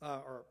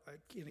 or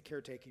in a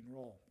caretaking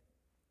role.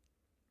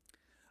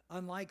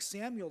 Unlike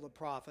Samuel the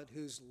prophet,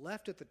 who's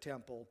left at the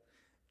temple,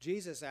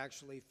 Jesus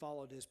actually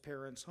followed his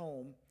parents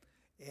home,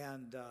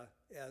 and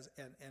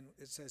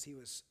it says he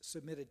was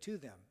submitted to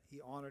them. He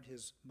honored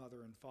his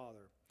mother and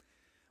father.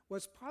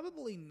 What's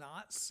probably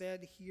not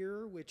said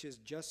here, which is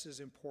just as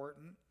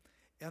important,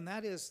 and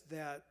that is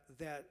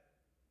that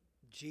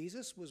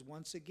Jesus was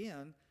once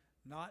again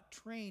not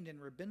trained in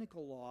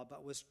rabbinical law,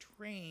 but was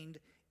trained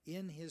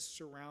in his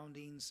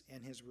surroundings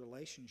and his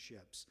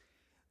relationships.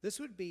 This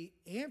would be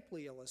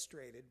amply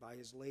illustrated by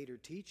his later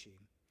teaching,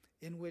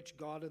 in which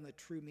God and the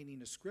true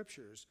meaning of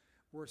scriptures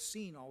were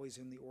seen always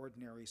in the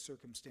ordinary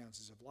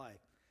circumstances of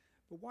life.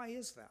 But why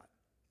is that?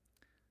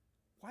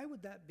 Why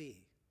would that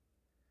be?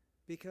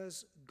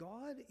 Because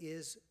God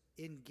is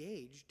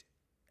engaged,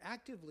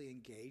 actively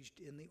engaged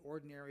in the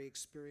ordinary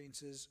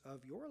experiences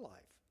of your life.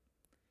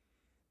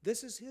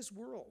 This is his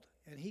world,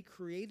 and he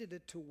created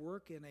it to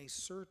work in a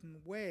certain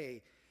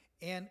way,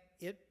 and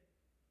it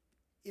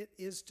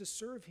is to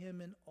serve him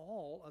in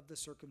all of the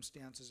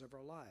circumstances of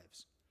our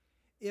lives.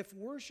 If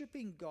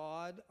worshiping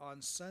God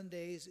on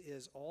Sundays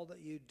is all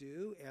that you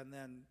do, and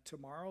then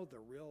tomorrow the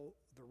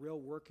real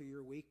work of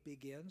your week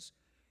begins,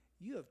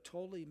 you have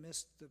totally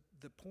missed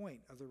the point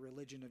of the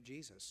religion of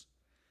Jesus.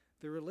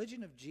 The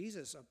religion of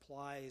Jesus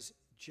applies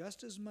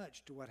just as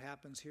much to what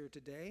happens here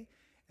today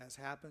as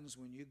happens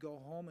when you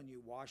go home and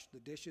you wash the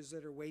dishes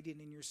that are waiting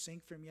in your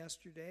sink from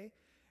yesterday,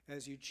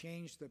 as you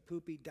change the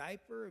poopy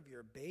diaper of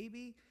your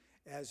baby,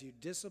 as you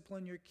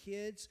discipline your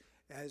kids,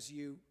 as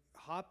you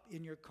hop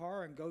in your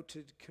car and go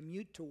to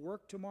commute to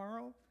work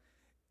tomorrow.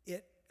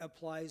 It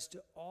applies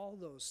to all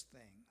those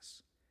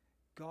things.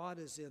 God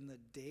is in the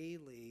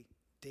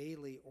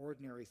daily,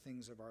 ordinary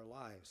things of our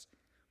lives.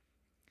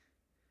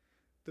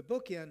 The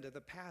bookend of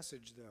the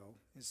passage, though,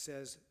 it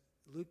says,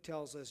 Luke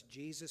tells us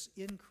Jesus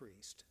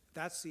increased.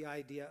 That's the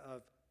idea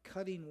of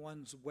cutting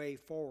one's way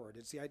forward.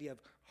 It's the idea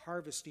of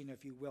harvesting,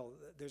 if you will.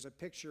 There's a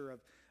picture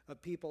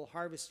of people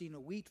harvesting a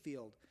wheat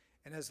field,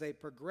 and as they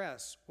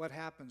progress, what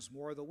happens?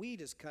 More of the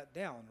wheat is cut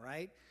down,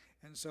 right?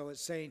 And so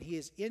it's saying he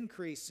is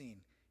increasing,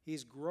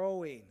 he's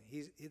growing.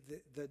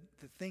 The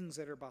things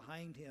that are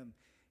behind him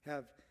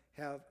have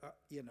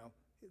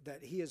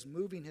that he is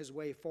moving his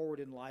way forward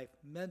in life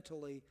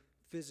mentally,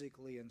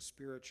 physically, and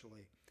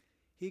spiritually.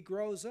 He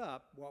grows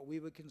up what we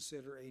would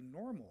consider a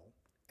normal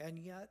and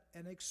yet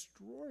an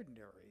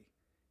extraordinary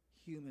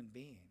human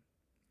being.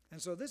 And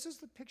so this is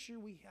the picture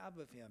we have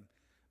of him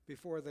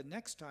before the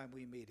next time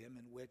we meet him,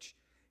 in which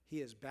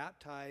he is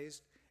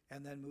baptized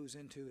and then moves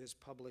into his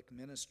public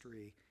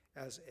ministry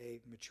as a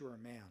mature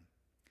man.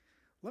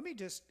 Let me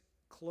just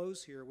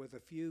close here with a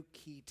few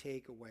key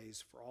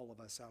takeaways for all of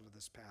us out of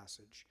this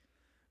passage.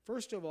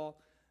 First of all,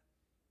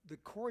 the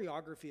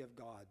choreography of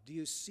God. Do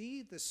you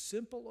see the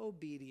simple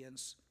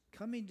obedience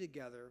coming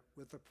together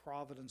with the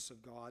providence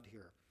of God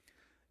here?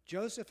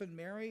 Joseph and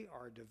Mary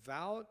are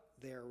devout.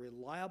 They are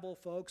reliable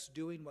folks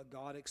doing what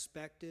God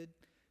expected.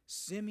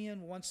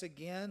 Simeon, once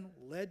again,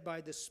 led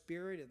by the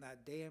Spirit in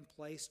that day and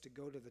place to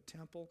go to the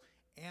temple.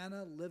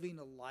 Anna living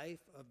a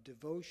life of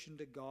devotion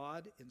to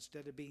God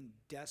instead of being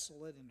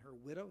desolate in her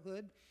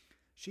widowhood.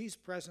 She's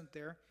present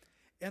there.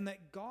 And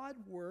that God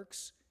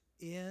works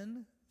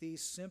in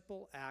these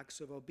simple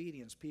acts of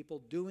obedience,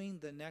 people doing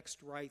the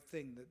next right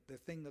thing, the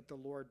thing that the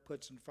Lord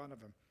puts in front of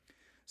them.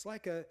 It's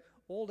like an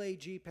old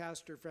AG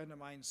pastor friend of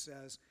mine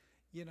says,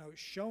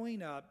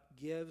 showing up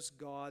gives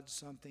God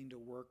something to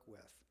work with.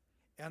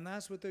 And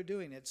that's what they're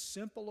doing. It's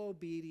simple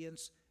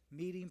obedience,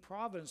 meeting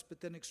providence, but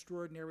then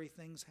extraordinary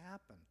things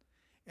happen.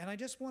 And I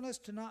just want us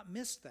to not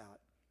miss that.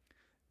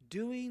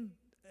 Doing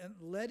and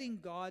letting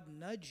God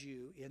nudge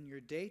you in your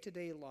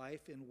day-to-day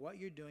life, in what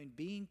you're doing,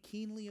 being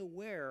keenly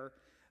aware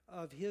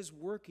of his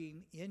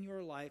working in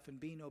your life and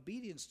being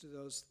obedience to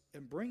those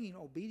and bringing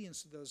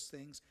obedience to those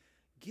things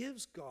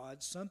gives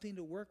God something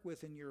to work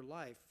with in your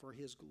life for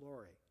his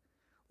glory.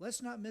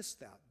 Let's not miss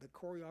that, the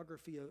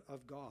choreography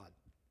of God.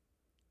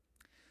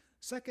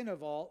 Second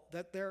of all,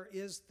 that there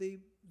is the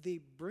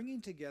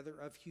bringing together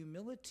of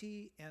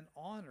humility and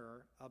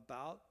honor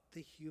about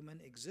the human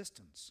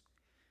existence.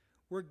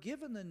 We're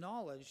given the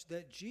knowledge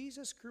that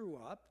Jesus grew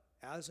up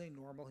as a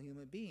normal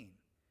human being.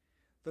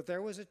 That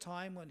there was a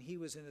time when he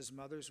was in his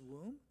mother's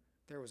womb.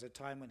 There was a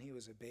time when he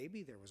was a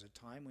baby. There was a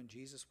time when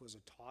Jesus was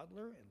a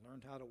toddler and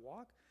learned how to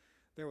walk.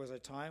 There was a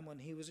time when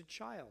he was a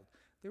child.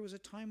 There was a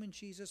time when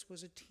Jesus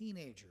was a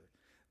teenager.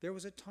 There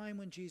was a time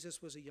when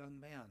Jesus was a young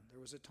man.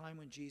 There was a time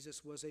when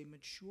Jesus was a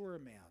mature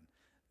man.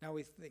 Now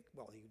we think,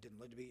 well, he didn't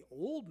live to be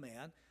old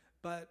man,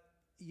 but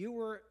you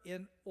were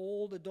in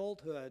old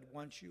adulthood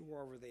once you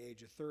were over the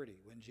age of 30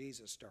 when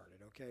Jesus started,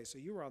 okay? So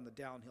you were on the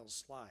downhill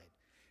slide.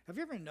 Have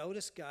you ever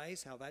noticed,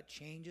 guys, how that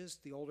changes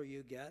the older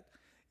you get?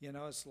 You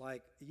know, it's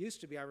like, it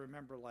used to be, I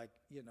remember, like,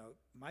 you know,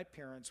 my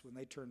parents, when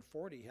they turned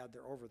 40, had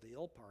their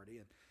over-the-hill party,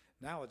 and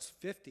now it's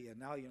 50, and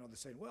now, you know, they're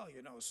saying, well,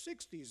 you know,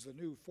 60 is the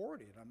new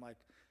 40. And I'm like,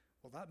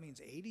 well, that means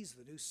 80 is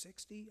the new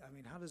 60? I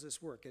mean, how does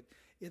this work?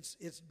 It's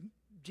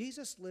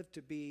Jesus lived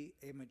to be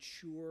a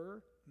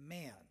mature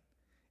man.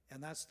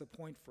 And that's the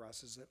point for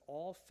us, is that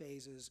all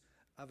phases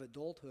of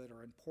adulthood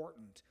are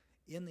important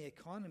in the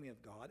economy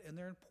of God, and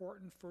they're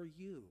important for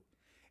you.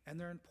 And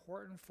they're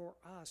important for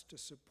us to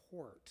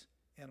support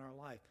in our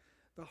life.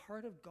 The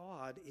heart of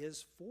God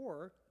is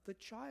for the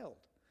child.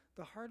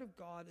 The heart of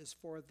God is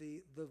for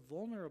the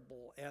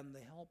vulnerable and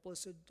the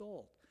helpless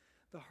adult.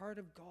 The heart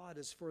of God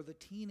is for the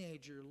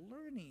teenager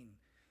learning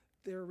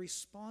their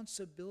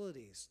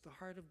responsibilities. The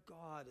heart of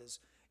God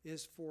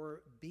is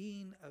for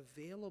being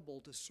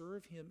available to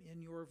serve him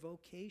in your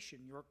vocation,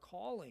 your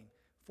calling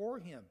for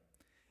him.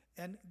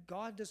 And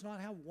God does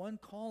not have one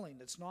calling.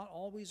 It's not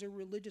always a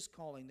religious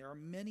calling. There are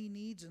many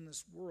needs in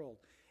this world,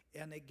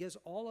 and it gives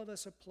all of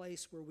us a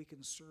place where we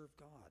can serve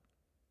God.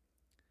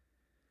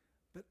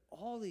 But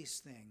all these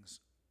things,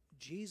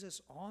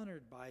 Jesus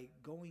honored by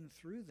going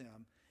through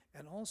them,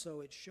 and also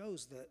it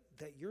shows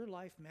that your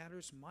life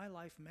matters, my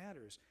life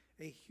matters,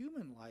 a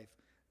human life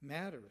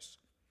matters.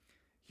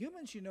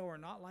 Humans, you know, are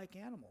not like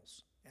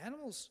animals.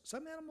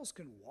 Some animals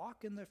can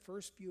walk in the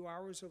first few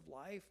hours of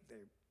life. Their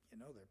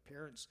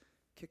parents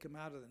kick them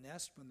out of the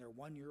nest when they're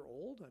 1 year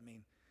old. I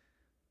mean,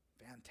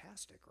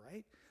 fantastic,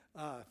 right?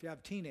 If you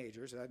have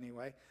teenagers,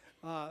 anyway.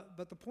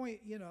 But the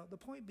point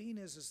being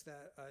is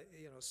that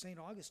St.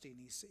 Augustine,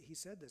 he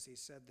said this. He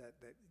said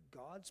that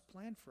God's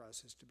plan for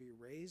us is to be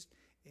raised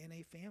in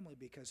a family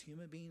because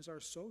human beings are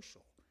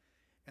social,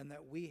 and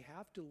that we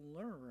have to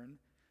learn,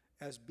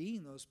 as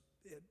being those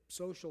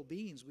social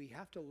beings, we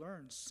have to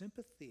learn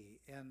sympathy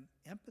and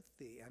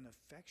empathy and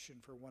affection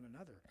for one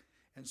another.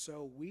 And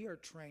so we are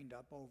trained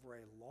up over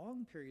a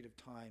long period of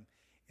time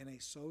in a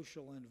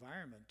social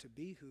environment to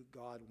be who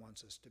God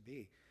wants us to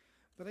be.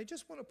 But I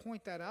just want to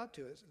point that out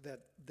to us,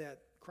 that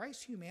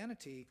Christ's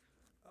humanity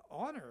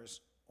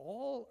honors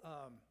all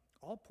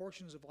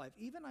portions of life.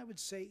 Even, I would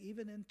say,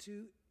 even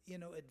into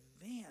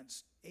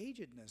advanced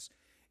agedness,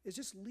 is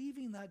just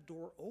leaving that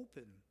door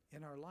open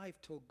in our life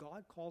till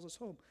God calls us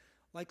home.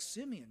 Like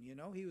Simeon,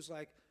 he was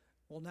like,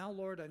 well, now,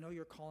 Lord, I know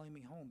you're calling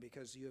me home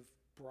because you've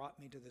brought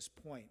me to this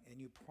point, and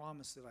you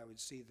promised that I would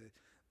see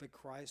the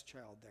Christ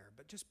child there.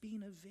 But just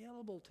being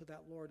available to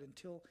that Lord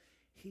until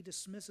he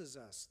dismisses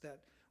us, that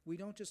we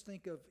don't just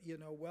think of,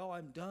 well,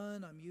 I'm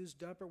done, I'm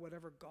used up, or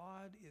whatever.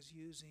 God is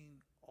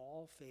using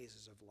all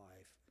phases of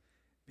life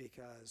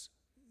because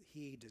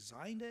he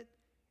designed it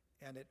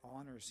and it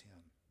honors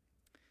him.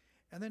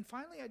 And then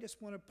finally, I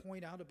just want to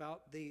point out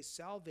about the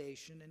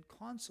salvation and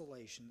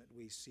consolation that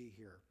we see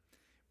here.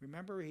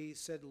 Remember, he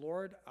said,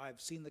 Lord, I've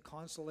seen the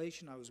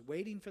consolation. I was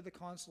waiting for the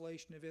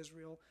consolation of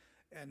Israel,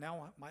 and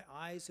now my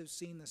eyes have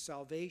seen the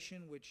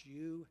salvation which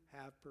you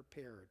have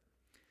prepared.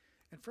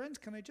 And friends,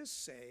 can I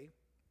just say,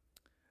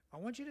 I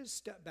want you to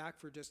step back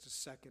for just a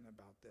second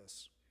about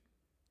this.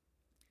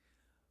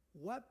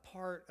 What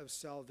part of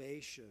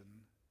salvation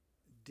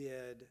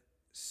did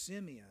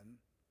Simeon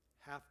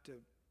have to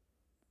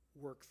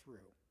work through?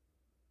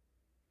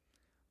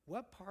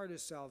 What part of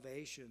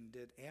salvation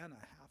did Anna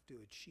have to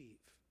achieve?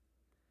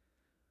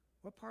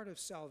 What part of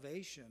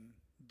salvation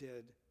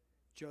did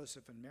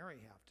Joseph and Mary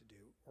have to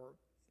do? Or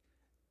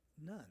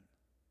none.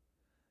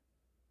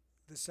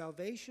 The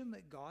salvation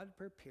that God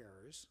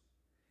prepares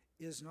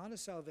is not a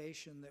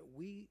salvation that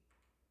we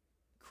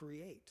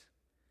create.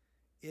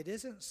 It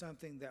isn't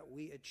something that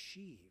we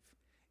achieve.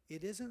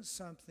 It isn't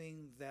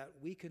something that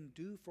we can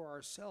do for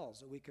ourselves,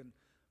 that we can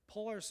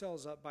pull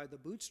ourselves up by the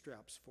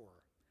bootstraps for.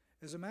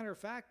 As a matter of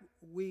fact,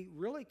 we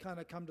really kind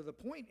of come to the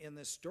point in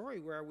this story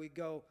where we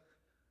go,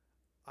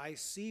 I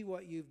see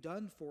what you've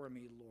done for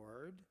me,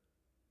 Lord,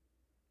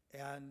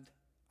 and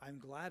I'm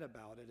glad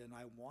about it, and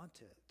I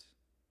want it.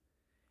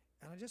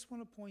 And I just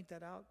want to point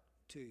that out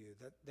to you,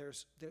 that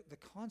there's the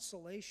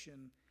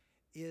consolation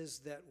is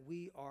that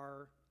we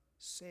are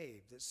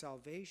saved, that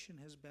salvation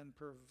has been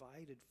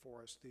provided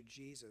for us through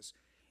Jesus.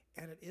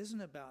 And it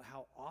isn't about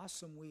how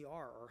awesome we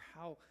are or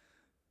how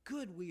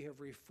good we have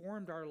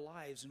reformed our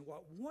lives and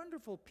what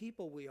wonderful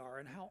people we are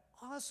and how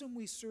awesome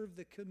we serve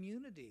the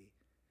community.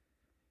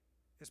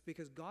 It's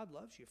because God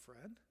loves you,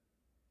 friend.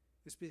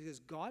 It's because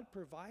God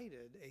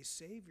provided a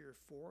Savior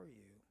for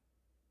you.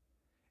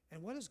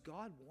 And what does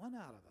God want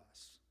out of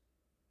us?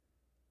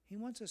 He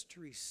wants us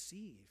to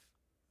receive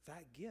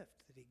that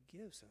gift that he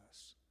gives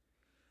us.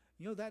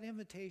 You know, that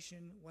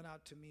invitation went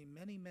out to me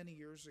many, many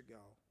years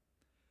ago.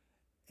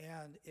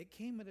 And it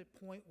came at a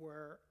point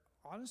where,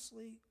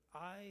 honestly,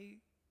 I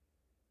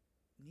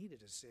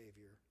needed a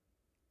Savior.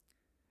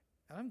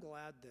 And I'm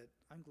glad that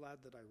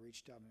I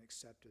reached out and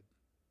accepted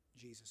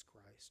Jesus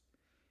Christ.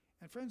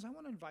 And friends, I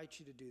want to invite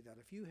you to do that.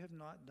 If you have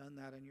not done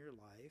that in your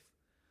life,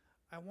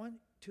 I want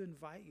to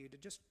invite you to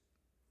just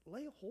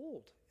lay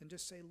hold and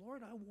just say,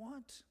 Lord, I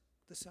want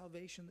the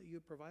salvation that you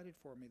have provided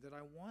for me, that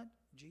I want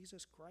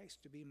Jesus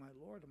Christ to be my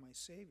Lord and my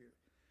Savior.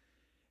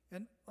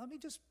 And let me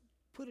just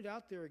put it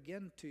out there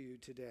again to you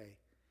today.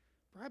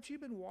 Perhaps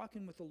you've been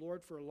walking with the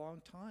Lord for a long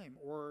time,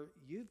 or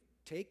you've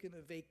taken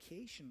a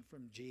vacation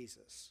from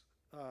Jesus.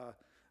 I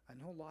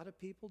know a lot of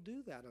people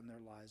do that in their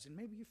lives, and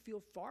maybe you feel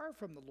far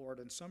from the Lord,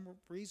 and some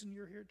reason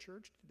you're here at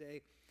church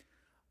today.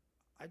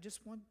 I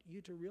just want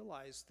you to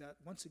realize that,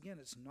 once again,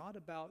 it's not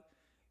about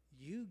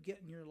you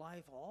getting your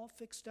life all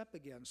fixed up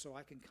again so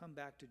I can come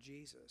back to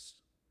Jesus.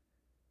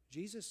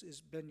 Jesus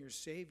has been your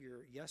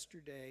Savior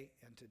yesterday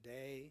and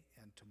today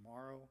and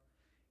tomorrow.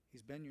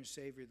 He's been your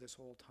Savior this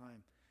whole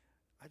time.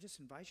 I just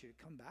invite you to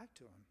come back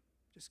to Him.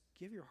 Just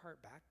give your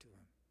heart back to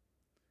Him.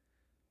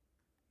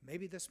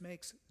 Maybe this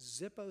makes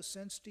zippo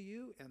sense to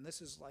you, and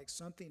this is like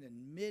something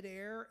in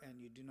midair, and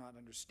you do not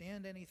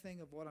understand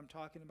anything of what I'm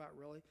talking about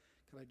really.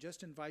 Can I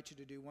just invite you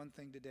to do one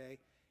thing today,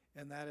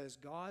 and that is,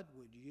 God,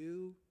 would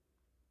you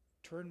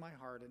turn my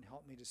heart and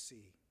help me to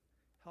see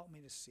the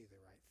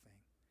right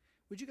thing.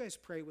 Would you guys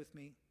pray with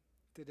me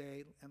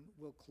today, and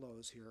we'll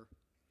close here.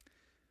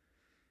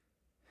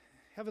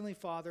 Heavenly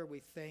Father, we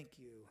thank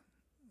you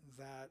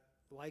that,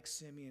 like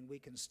Simeon, we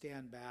can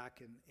stand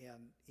back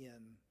and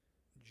in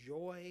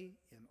joy,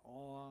 in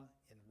awe,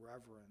 in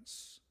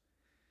reverence,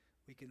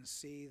 we can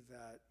see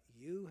that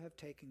you have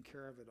taken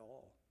care of it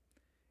all.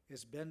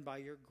 It's been by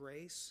your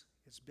grace.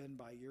 It's been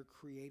by your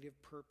creative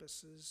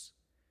purposes.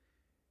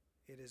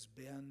 It has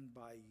been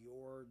by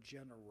your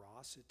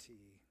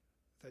generosity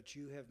that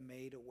you have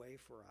made a way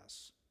for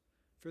us,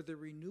 for the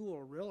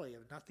renewal, really,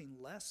 of nothing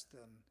less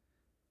than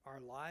our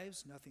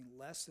lives, nothing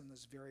less than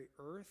this very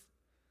earth,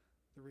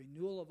 the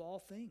renewal of all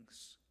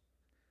things.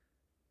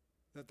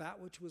 That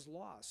which was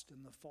lost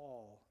in the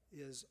fall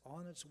is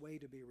on its way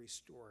to be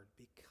restored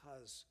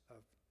because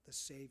of the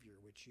Savior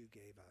which you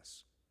gave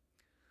us.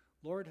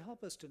 Lord,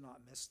 help us to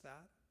not miss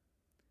that.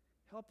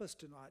 Help us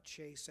to not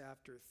chase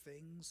after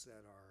things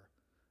that are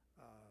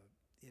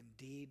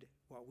indeed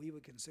what we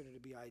would consider to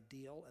be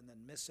ideal, and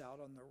then miss out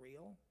on the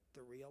real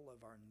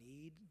of our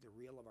need, the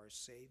real of our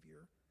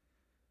Savior,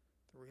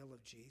 the real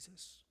of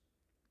Jesus.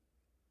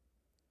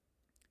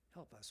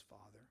 Help us,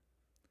 Father.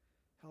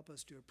 Help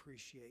us to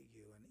appreciate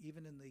you. And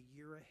even in the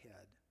year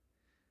ahead,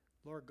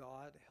 Lord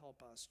God,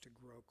 help us to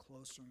grow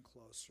closer and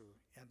closer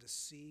and to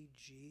see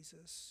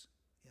Jesus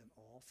in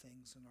all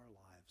things in our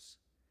lives.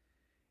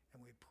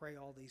 And we pray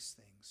all these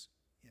things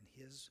in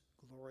His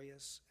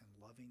glorious and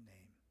loving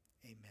name.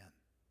 Amen.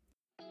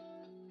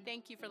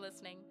 Thank you for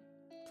listening.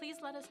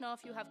 Please let us know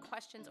if you have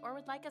questions or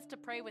would like us to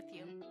pray with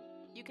you.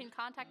 You can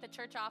contact the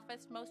church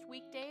office most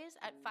weekdays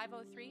at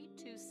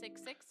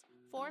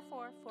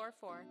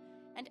 503-266-4444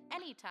 and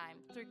anytime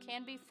through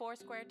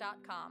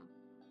canbyfoursquare.com.